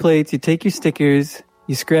take your plates, you take your stickers,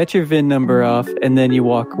 you scratch your VIN number off, and then you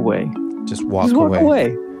walk away. Just walk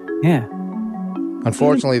away. Yeah.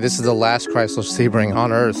 Unfortunately, this is the last Chrysler Sebring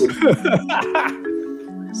on Earth.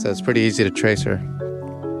 So it's pretty easy to trace her.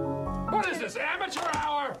 What is this, amateur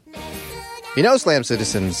hour? You know, Slam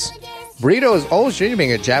Citizens, Burrito is always dreaming of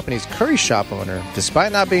being a Japanese curry shop owner,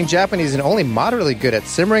 despite not being Japanese and only moderately good at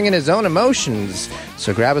simmering in his own emotions.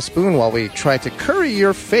 So grab a spoon while we try to curry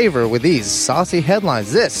your favor with these saucy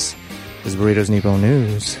headlines. This is Burrito's Nippon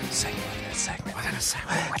News. Segment.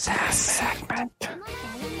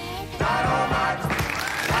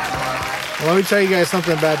 Let me tell you guys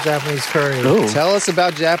something about Japanese curry. Ooh. Tell us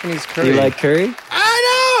about Japanese curry. You like curry?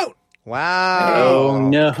 I don't! Wow. Oh,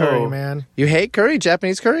 no. Curry, man. You hate curry?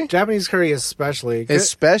 Japanese curry? Japanese curry especially.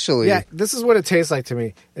 Especially? Yeah, this is what it tastes like to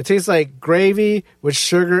me. It tastes like gravy with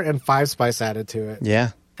sugar and 5-spice added to it. Yeah.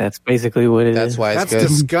 That's basically what it is. That's why it's That's good.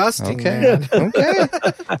 disgusting, Okay. man. Okay.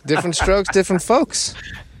 Different strokes, different folks.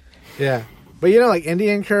 Yeah. But you know, like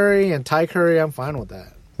Indian curry and Thai curry, I'm fine with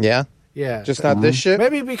that. Yeah? Yeah. Just not this shit?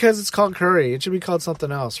 Maybe because it's called curry. It should be called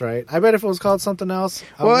something else, right? I bet if it was called something else...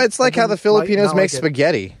 Well, it's like how the Filipinos make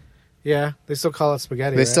spaghetti. Yeah, they still call it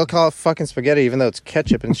spaghetti, They right? still call it fucking spaghetti, even though it's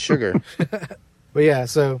ketchup and sugar. But yeah,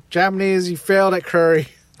 so Japanese, you failed at curry.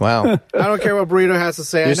 Wow. I don't care what Burrito has to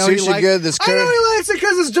say. Your I know he sushi likes, good, this I curry- know he likes it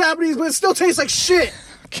because it's Japanese, but it still tastes like shit.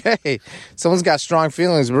 Okay. Someone's got strong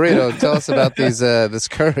feelings. Burrito, tell us about this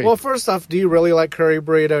curry. Well, first off, do you really like curry,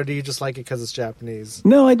 Burrito, or do you just like it because it's Japanese?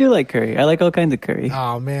 No, I do like curry. I like all kinds of curry.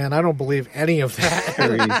 Oh, man, I don't believe any of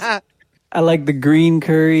that. I like the green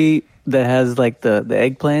curry that has like the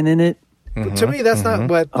eggplant in it. But to me, that's not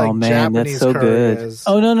what like Japanese that's so curry good. is.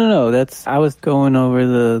 Oh no! I was going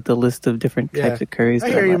over the list of different types of curries.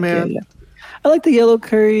 I hear you, man. Yeah. I like the yellow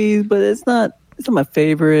curry, but it's not my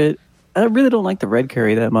favorite. I really don't like the red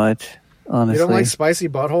curry that much. Honestly, You don't like spicy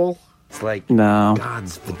butthole? It's like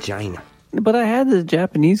God's vagina. But I had the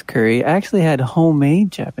Japanese curry. I actually had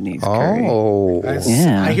homemade Japanese curry. Oh.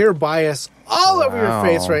 Yeah. I hear bias all over your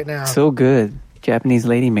face right now. So good. Japanese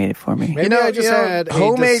lady made it for me. Maybe I just had a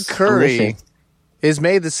homemade curry delicious. is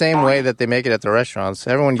made the same way that they make it at the restaurants.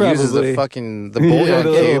 Everyone uses the bouillon Yeah,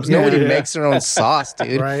 cubes. Nobody yeah. makes their own sauce,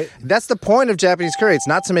 dude. Right. That's the point of Japanese curry. It's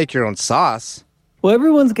not to make your own sauce. Well,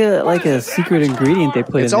 everyone's got like a secret ingredient they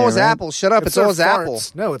put It's in always there, right? apple. Shut up. It's their always apple.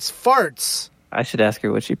 farts. No, it's farts. I should ask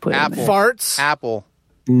her what she put Apple. in there. Farts? Apple.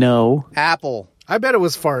 No. Apple. I bet it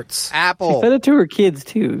was farts. She Apple. fed it to her kids,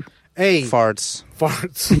 too. Hey, Farts.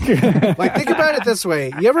 farts. Like, think about it this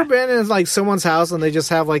way. You ever been in, like, someone's house and they just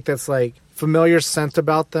have, like, this, like, familiar scent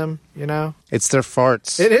about them, you know? It's their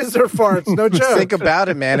farts. It is their farts, no joke. Think about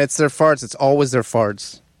it, man. It's their farts. It's always their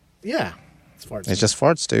farts. Yeah, it's farts. It's just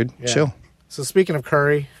farts, dude. Yeah. Chill. So speaking of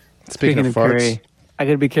curry, Speaking of farts. curry, I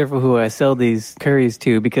got to be careful who I sell these curries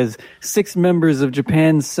to because 6 members of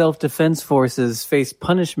Japan's self-defense forces face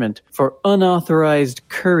punishment for unauthorized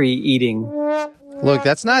curry eating. Look,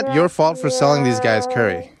 that's not your fault for selling these guys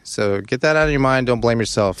curry. So get that out of your mind. Don't blame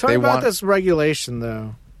yourself. talk about this regulation,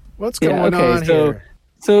 though. What's going on here?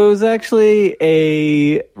 So it was actually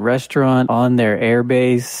a restaurant on their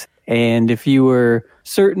airbase, and if you were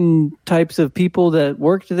certain types of people that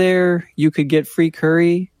worked there, you could get free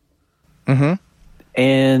curry. Mm-hmm.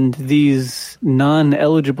 And these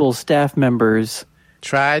non-eligible staff members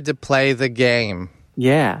tried to play the game.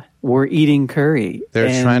 Yeah, were eating curry.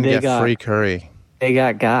 They're trying to get free curry. They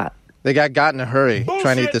got. They got in a hurry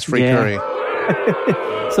trying to eat this free curry.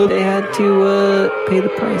 So they had to pay the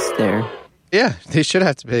price there. Yeah, they should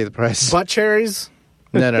have to pay the price. Butt cherries?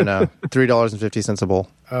 No. $3.50 a bowl.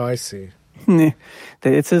 Oh, I see.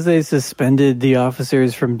 It says they suspended the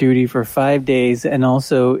officers from duty for 5 days and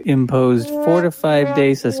also imposed 4 to 5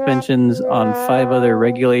 day suspensions on 5 other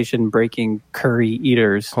regulation-breaking curry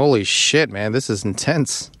eaters. Holy shit, man. This is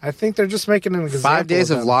intense. I think they're just making an example 5 days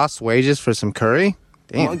of lost wages for some curry?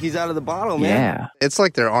 Damn. Monkey's out of the bottle, man. Yeah. It's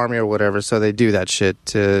like their army or whatever, so they do that shit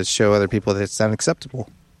to show other people that it's unacceptable.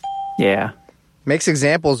 Yeah. Makes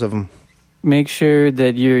examples of them. Make sure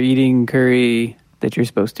that you're eating curry that you're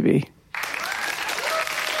supposed to be.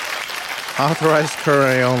 Authorized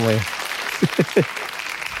curry only.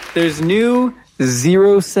 There's new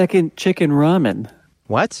 0-second chicken ramen.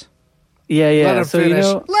 What? Yeah. Let him finish.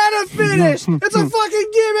 You know, Let him finish! It's a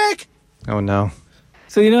fucking gimmick! Oh, no.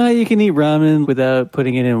 so you know how you can eat ramen without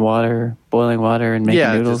putting it in water, boiling water, and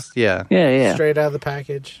making noodles? Yeah. Straight out of the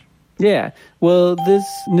package. Yeah. Well, this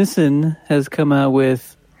Nissan has come out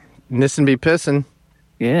with... Nissan be pissing.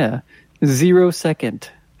 Yeah. 0-second.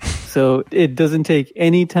 So it doesn't take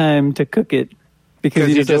any time to cook it because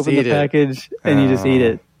you just open the package and you just eat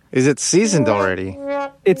it. Is it seasoned already?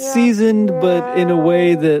 It's seasoned, but in a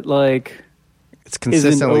way that it's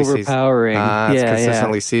consistently isn't overpowering. It's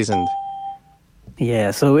consistently seasoned.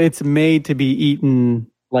 Yeah, so it's made to be eaten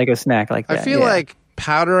like a snack like that. I feel like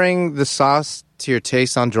powdering the sauce to your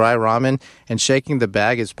taste on dry ramen and shaking the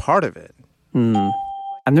bag is part of it.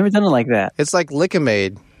 I've never done it like that. It's like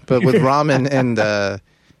Lick-A-Maid, but with ramen and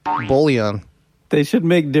bouillon. They should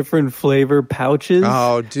make different flavor pouches.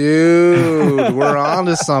 Oh, dude, we're on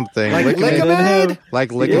to something. Like Lick-A-Maid?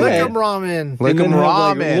 Like Lick-A-Maid. Lick-em ramen. Lick-em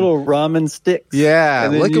ramen. Like little ramen sticks. Yeah,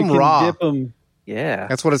 and then lick you 'em can raw. Dip 'em. Yeah.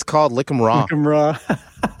 That's what it's called, Lick 'em raw. Lick 'em raw.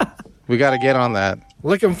 We got to get on that.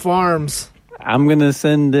 Lick-em Farms. I'm going to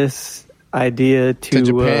send this idea to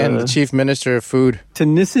Japan, the chief minister of food. To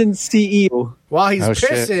Nissan CEO. While he's Oh, shit.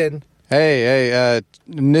 pissing. Hey,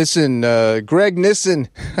 Nissan, Greg Nissan,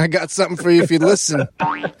 I got something for you if you listen.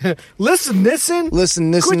 Listen, Nissan.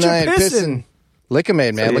 Listen, Nissan, Quit your I ain't pissing.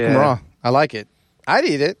 Lick-A-Maid, man, Lick 'em raw. I like it. I'd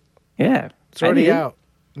eat it. Yeah. It's already out.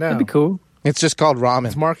 No. That'd be cool. It's just called ramen.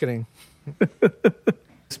 It's marketing.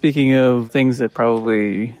 Speaking of things that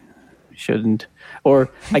probably shouldn't, or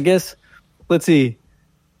I guess, let's see.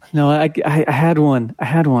 No, I had one.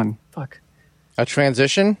 Fuck. A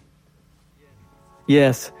transition?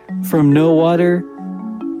 Yes. From no water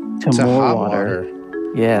to more hot water.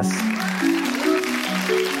 Yes.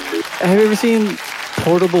 Have you ever seen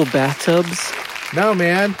portable bathtubs? No,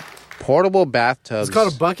 man. Portable bathtubs. It's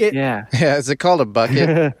called a bucket. Yeah. Yeah, is it called a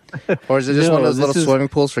bucket? Or is it just No, one of those this little is- swimming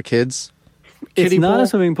pools for kids? It's Kiddie not pool? a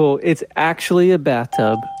swimming pool. It's actually a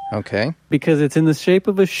bathtub Okay. because it's in the shape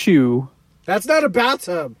of a shoe. That's not a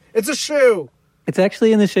bathtub. It's a shoe. It's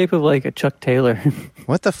actually in the shape of like a Chuck Taylor.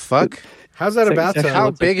 What the fuck? How's that a It's like- bathtub? How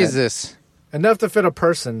looks big like is this? Enough to fit a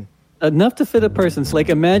person. Enough to fit a person. So like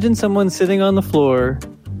imagine someone sitting on the floor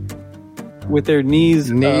with their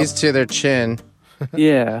knees Knees up. to their chin.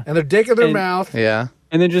 Yeah. And their dick in their And- mouth. Yeah.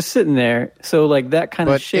 And they're just sitting there. So like that kind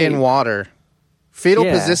of But shape. in water. Fetal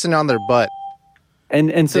Yeah. position on their butt.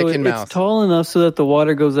 And so Dick and it's mouth. tall enough so that the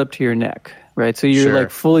water goes up to your neck, right? So you're Sure. like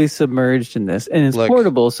fully submerged in this, and it's Look.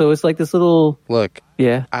 portable. So it's like this little, Look,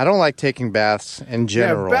 yeah. I don't like taking baths in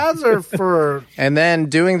general. Yeah, baths are for... And then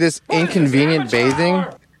doing this inconvenient bathing.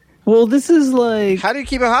 Well, this is like How do you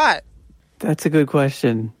keep it hot? that's a good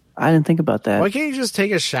question. I didn't think about that. Why can't you just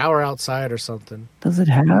take a shower outside or something? Does it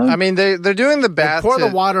have? I mean, they're doing the bath pour to, the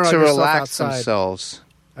water on to yourself relax outside. themselves.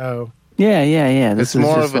 Oh. Yeah. It's This is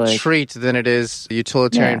more just of a like, treat than it is a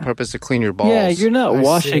utilitarian Yeah. purpose to clean your balls. Yeah, you're not I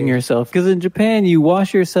washing see. yourself because in Japan you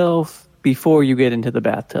wash yourself before you get into the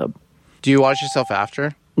bathtub. Do you wash yourself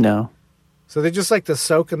after? No. So they just like to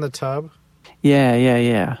soak in the tub?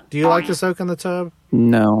 Yeah. Do you like to soak in the tub?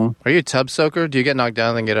 No. Are you a tub soaker? Do you get knocked down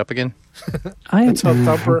and then get up again? I A tub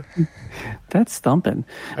thumper? That's thumping.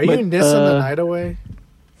 Are you But, nissing the night away?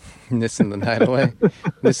 Nissing the night away.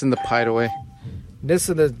 Nissing the pite away.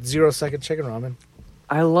 Nissing the 0-second chicken ramen.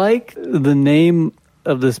 I like the name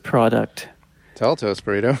of this product Tell it to us,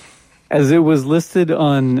 Burrito. as it was listed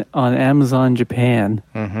on Amazon Japan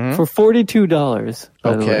for $42.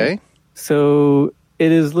 by the way. Okay. So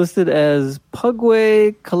it is listed as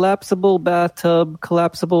Pugway collapsible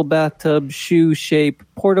bathtub, shoe shape,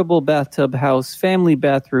 portable bathtub house, family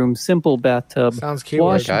bathroom, simple bathtub, Sounds cute.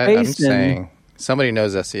 wash Like I'm basin, saying, somebody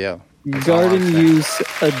knows SEO. garden use,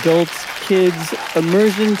 adults, kids,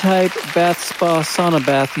 immersion type, bath spa, sauna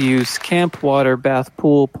bath use, camp water, bath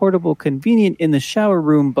pool, portable, convenient in the shower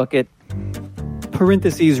room bucket,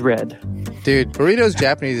 parentheses red. Dude, Burrito's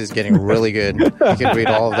Japanese is getting really good. You can read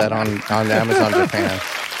all of that on Amazon Japan.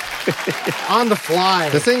 On the fly.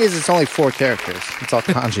 The thing is, it's only 4 characters. It's all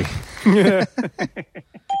kanji.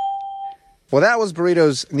 Well, that was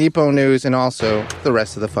Burrito's Nippo news and also the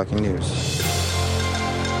rest of the fucking news.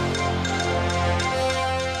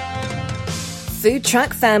 Food truck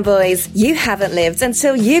fanboys, you haven't lived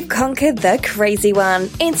until you've conquered the crazy one.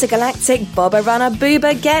 Intergalactic Boba Runner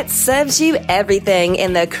Booba Gets serves you everything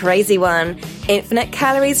in the crazy one. Infinite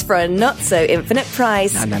calories for a not-so-infinite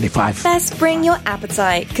price. $9.95. Best bring your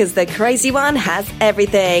appetite, because the crazy one has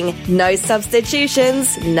everything. No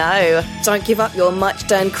substitutions, no. Don't give up your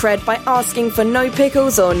much-done cred by asking for no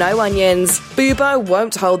pickles or no onions. Boobo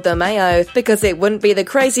won't hold the mayo, because it wouldn't be the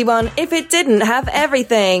crazy one if it didn't have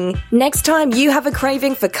everything. Next time you have a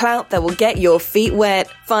craving for clout that will get your feet wet,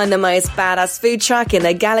 find the most badass food truck in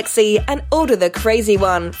the galaxy and order the crazy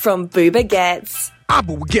one from Booba Gets.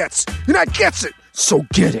 Abu gets, and I gets it, so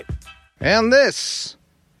get it. And this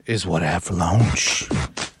is what I have for lunch.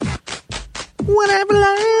 What I have for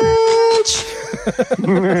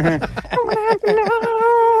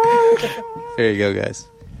lunch. There you go, guys.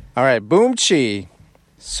 All right, Boomchi,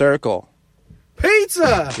 circle.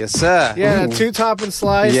 Pizza! Yes, sir. Yeah, 2-topping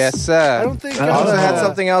slice. Yes, sir. I don't think I also had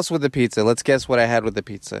something else with the pizza. Let's guess what I had with the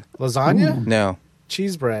pizza. Lasagna? No.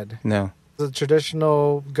 Cheese bread. No. The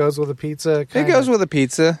traditional goes with a pizza. It goes with a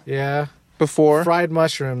pizza. Yeah. Before? Fried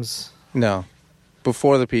mushrooms. No.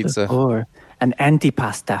 Before the pizza. Or an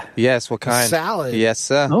antipasta. Yes, what kind? Salad. Yes,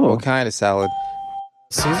 sir. Oh. What kind of salad?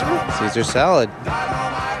 Caesar? Caesar salad.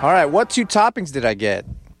 All right, what 2 toppings did I get?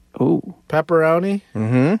 Oh, Pepperoni.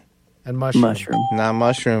 Mm-hmm. And mushroom. mushroom. Not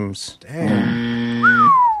mushrooms. Damn.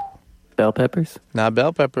 Bell peppers? Not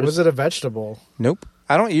bell peppers. Was it a vegetable? Nope.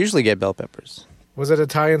 I don't usually get bell peppers. Was it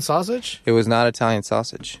Italian sausage? It was not Italian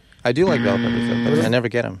sausage. I do like bell peppers, though, but I never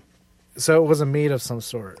get them. So it was a meat of some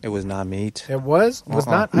sort. It was not meat. It was? It was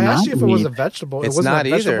Uh-uh. not? I asked you if it was a Meat. vegetable. It's it wasn't not a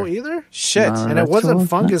vegetable either? Shit. No. And it wasn't Vegetable?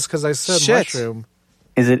 fungus because I said Shit. mushroom.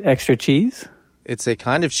 Is it extra cheese? It's a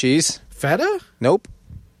kind of cheese. Feta? Nope.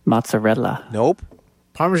 Mozzarella. Nope.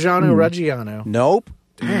 Parmigiano Reggiano. Nope.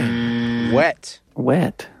 Dang. Wet.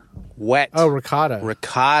 Wet. Wet. Oh, ricotta.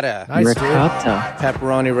 Ricotta. Nice, dude. Ricotta.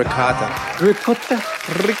 Pepperoni ricotta. Ricotta.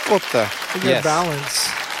 Ricotta. Good Yes. balance.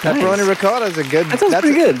 Pepperoni Nice. ricotta is a good. That sounds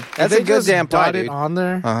pretty good. That's They a good just damn pie, dot it dude. on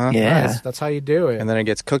there. Uh-huh. Yeah. That's how you do it. And then it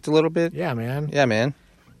gets cooked a little bit. Yeah, man. Yeah, man.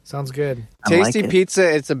 Sounds good. I like Tasty it.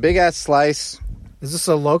 pizza. It's a big ass slice. Is this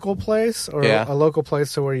a local place or Yeah. a local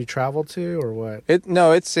place to where you travel to or what?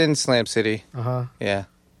 No, it's in Slam City. Uh-huh. Yeah.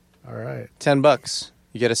 All right. $10.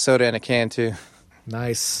 You get a soda and a can too.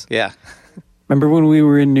 Nice. Yeah. Remember when we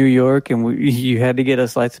were in New York and you had to get a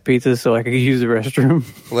slice of pizza so I could use the restroom?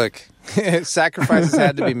 Look, sacrifices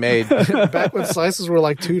had to be made. Back when slices were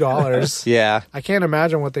like $2. Yeah. I can't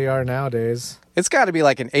imagine what they are nowadays. It's got to be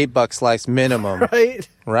like an $8 slice minimum, Right?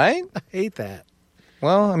 right? I hate that.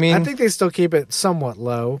 Well, I mean, I think they still keep it somewhat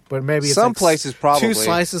low, but maybe it's some like places probably 2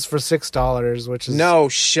 slices for $6, which is no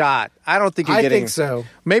shot. I don't think you're I getting. think so.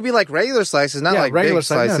 Maybe like regular slices, not Yeah, like regular big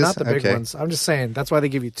slices, slices. no, not the big Okay. ones. I'm just saying that's why they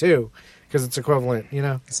give you 2 because it's equivalent. You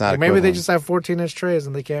know, It's not Like, maybe they equivalent. just have 14-inch trays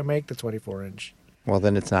and they can't make the 24-inch. Well,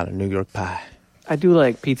 then it's not a New York pie. I do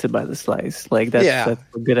like pizza by the slice. Like, that's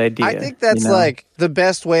a good idea. I think that's you know? like the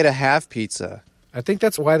best way to have pizza I think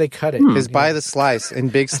that's why they cut it. is by the slice in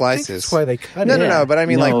big I think slices. that's why they cut No, it. no, but I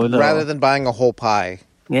mean, No, like, no. rather than buying a whole pie.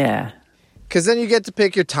 Yeah. Because then you get to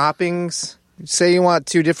pick your toppings. Say you want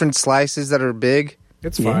 2 different slices that are big,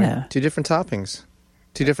 It's fine. Yeah. 2 different toppings.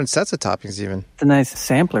 2 different sets of toppings, even. It's a nice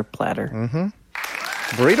sampler platter. Mm-hmm.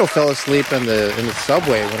 Burrito fell asleep in the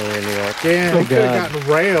subway when we were in New York. Damn, Oh, he could have God.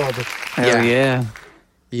 gotten railed. Hell yeah. I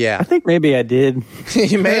Yeah, think maybe I did.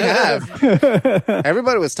 you may have.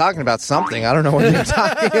 Everybody was talking about something. I don't know what you're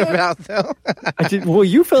talking about, though. I did. Well,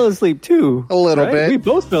 you fell asleep too. A little right? bit. We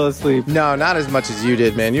both fell asleep. No, not as much as you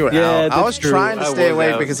did, man. You were Yeah, out. I that's was true. trying to I stay was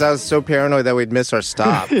awake out. because I was so paranoid that we'd miss our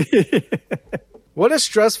stop. What a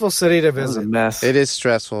stressful city to That was a visit. mess. It is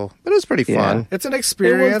stressful, but it was pretty Yeah. fun. It's an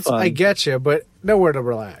experience. It was fun. I get you, but nowhere to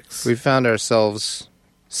relax. We found ourselves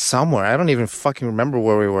somewhere. I don't even fucking remember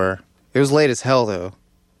where we were. It was late as hell, though.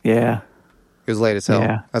 Yeah. It was late as hell.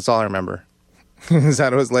 Yeah. That's all I remember. Is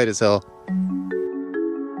that it was late as hell.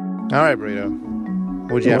 All right, Burrito.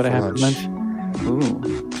 What'd you have What I for had lunch?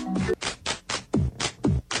 Ooh.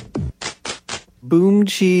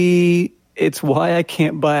 Boomchi, it's why I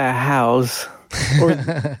can't buy a house. Or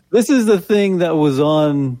this is the thing that was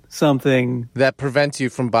on something That prevents you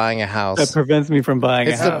from buying a house. that prevents me from buying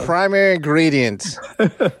It's a the house. primary ingredient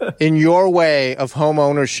in your way of home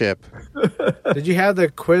ownership. Did you have the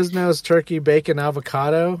Quiznos turkey bacon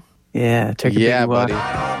avocado? Yeah, turkey Yeah, bacon buddy.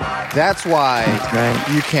 guac. That's why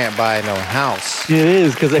right. you can't buy no house. It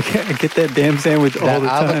is, because I can't get that damn sandwich all That the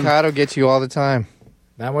time. avocado gets you all the time.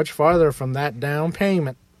 Not much farther from that down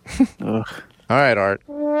payment. All right, Art.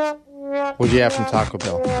 What'd you have from Taco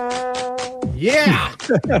Bell? Yeah.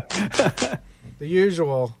 The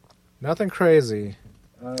usual. Nothing crazy.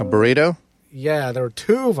 A burrito? Yeah, there were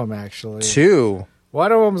two of them, actually. Two?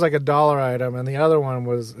 One of them was like $1 item, and the other one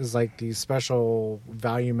is like the special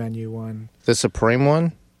value menu one. The Supreme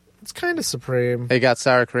one? It's kind of Supreme. It got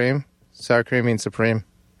sour cream? Sour cream means Supreme.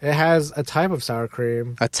 It has a type of sour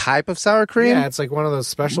cream. A type of sour cream? Yeah, it's like one of those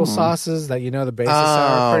special sauces that the base of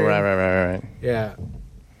sour cream. Oh, right. Yeah.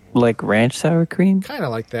 Like ranch sour cream? Kind of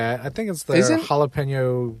like that. I think it's the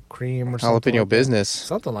jalapeno cream or something. Jalapeno business.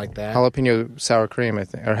 Something like that. Jalapeno sour cream, I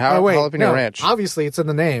think. Or jalapeno ranch. Obviously, it's in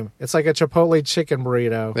the name. It's like a Chipotle chicken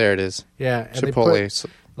burrito. There it is. Yeah. And Chipotle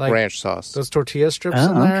ranch sauce. Those tortilla strips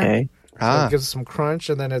in there. Okay. So it gives some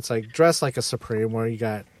crunch, and then it's like dressed like a Supreme, where you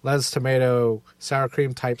got lettuce, tomato, sour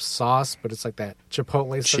cream type sauce, but it's like that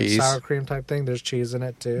Chipotle sour cream type thing. There's cheese in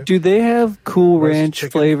it too. Do they have Cool Ranch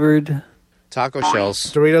flavored taco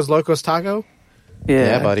shells? Doritos Locos Taco?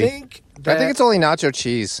 Yeah, buddy. I think it's only nacho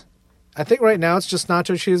cheese. I think right now it's just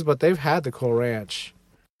nacho cheese, but they've had the Cool Ranch.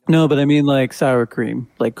 No, but I mean like sour cream,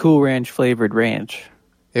 like Cool Ranch flavored ranch.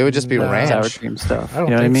 It would just be ranch. Sour cream stuff. I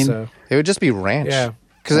don't know think what I mean? so. It would just be ranch. Yeah.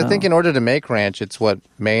 Because I think in order to make ranch, it's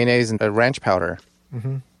mayonnaise and ranch powder.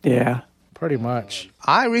 Mm-hmm. Yeah. Pretty much.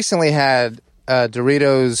 I recently had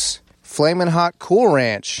Doritos Flamin' Hot Cool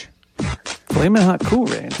Ranch. Flamin' Hot Cool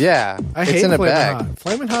Ranch? Yeah. I it's hate in a Flamin' bag. Hot.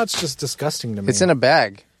 Flamin' Hot's just disgusting to me. It's in a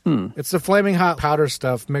bag. It's the Flaming Hot powder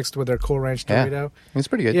stuff mixed with their Cool Ranch Dorito. It's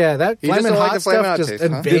pretty good. Yeah, that You just Flamin' don't like Hot the Flamin' stuff Hot just taste,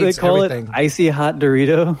 huh? Did they invades call everything. it Icy Hot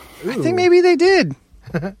Dorito? I think maybe they did.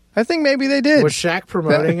 I think maybe they did. Was Shaq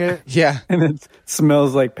promoting it? Yeah. And it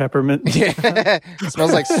smells like peppermint. Yeah. It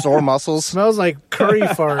smells like sore muscles. Smells like curry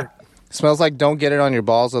fart. Smells like don't get it on your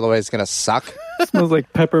balls, otherwise it's going to suck. It smells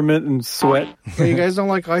like peppermint and sweat. So you guys don't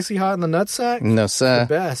like Icy Hot in the nutsack? No, sir. The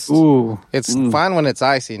best. Ooh. It's fine when it's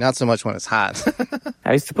icy, not so much when it's hot.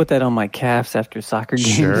 I used to put that on my calves after soccer games.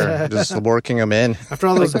 Sure. Just working them in. After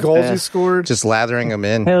all those goals you scored? Just lathering them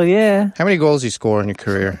in. Hell yeah. How many goals you score in your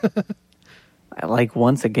career? I like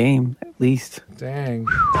once a game, at least. Dang.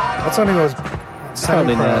 That's when he was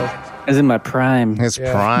Probably not. As in my prime. His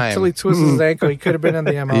prime. Until he twisted his ankle. He could have been in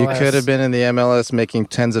the MLS. You could have been in the MLS making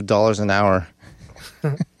tens of dollars an hour.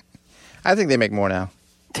 I think they make more now.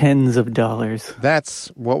 Tens of dollars. That's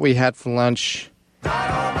what we had for lunch.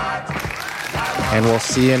 And we'll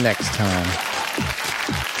see you next time.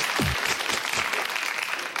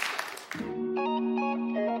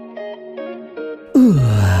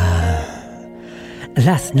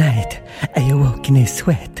 Last night, I awoke in a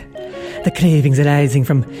sweat, the cravings arising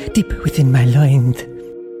from deep within my loins.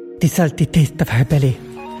 The salty taste of her belly,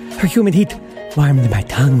 her humid heat warmed my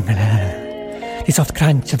tongue. The soft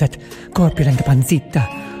crunch of that corpulent pancita.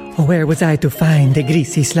 Oh, where was I to find a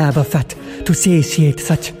greasy slab of fat to satiate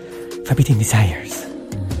such forbidding desires?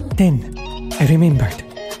 Then I remembered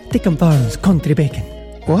Thickum Farms country bacon.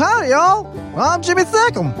 Well, howdy, y'all. I'm Jimmy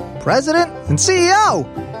Thickum, President and CEO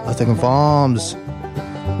of Thickum Farms.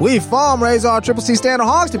 We farm raise our Triple C standard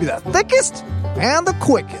hogs to be the thickest and the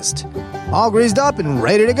quickest. All greased up and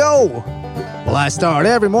ready to go. Well, I start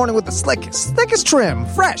every morning with the slickest, thickest trim,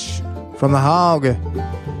 fresh from the hog.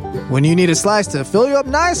 When you need a slice to fill you up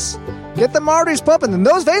nice, get them arteries pumping and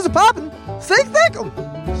those veins are popping. Think Thickum.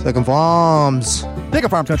 Thickum Farms. Thickum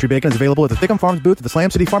Farms Country Bacon is available at the Thickum Farms booth at the Slam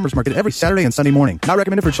City Farmers Market every Saturday and Sunday morning. Not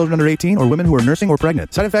recommended for children under 18 or women who are nursing or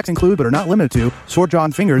pregnant. Side effects include, but are not limited to, sore jaw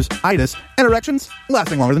and fingers, itis, and erections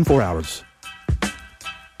lasting longer than 4 hours.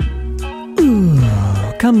 Ooh,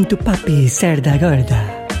 come to Papi Cerda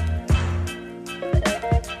Gorda.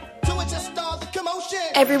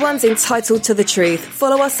 Everyone's entitled to the truth.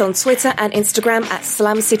 Follow us on Twitter and Instagram at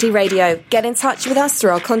Slam City Radio. Get in touch with us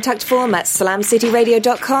through our contact form at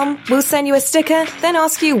slamcityradio.com. We'll send you a sticker, then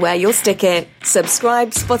ask you where you'll stick it.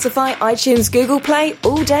 Subscribe, Spotify, iTunes, Google Play,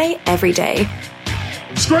 all day, every day.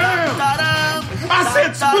 Scram! I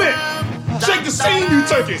said split! Shake the scene, you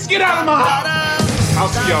turkeys! Get out of my house! I'll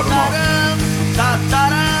see y'all tomorrow.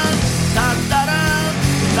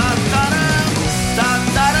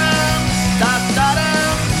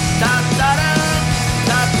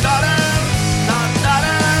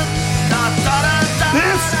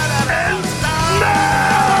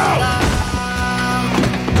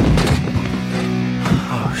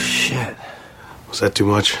 Oh, shit. Was that too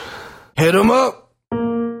much? Hit 'em up.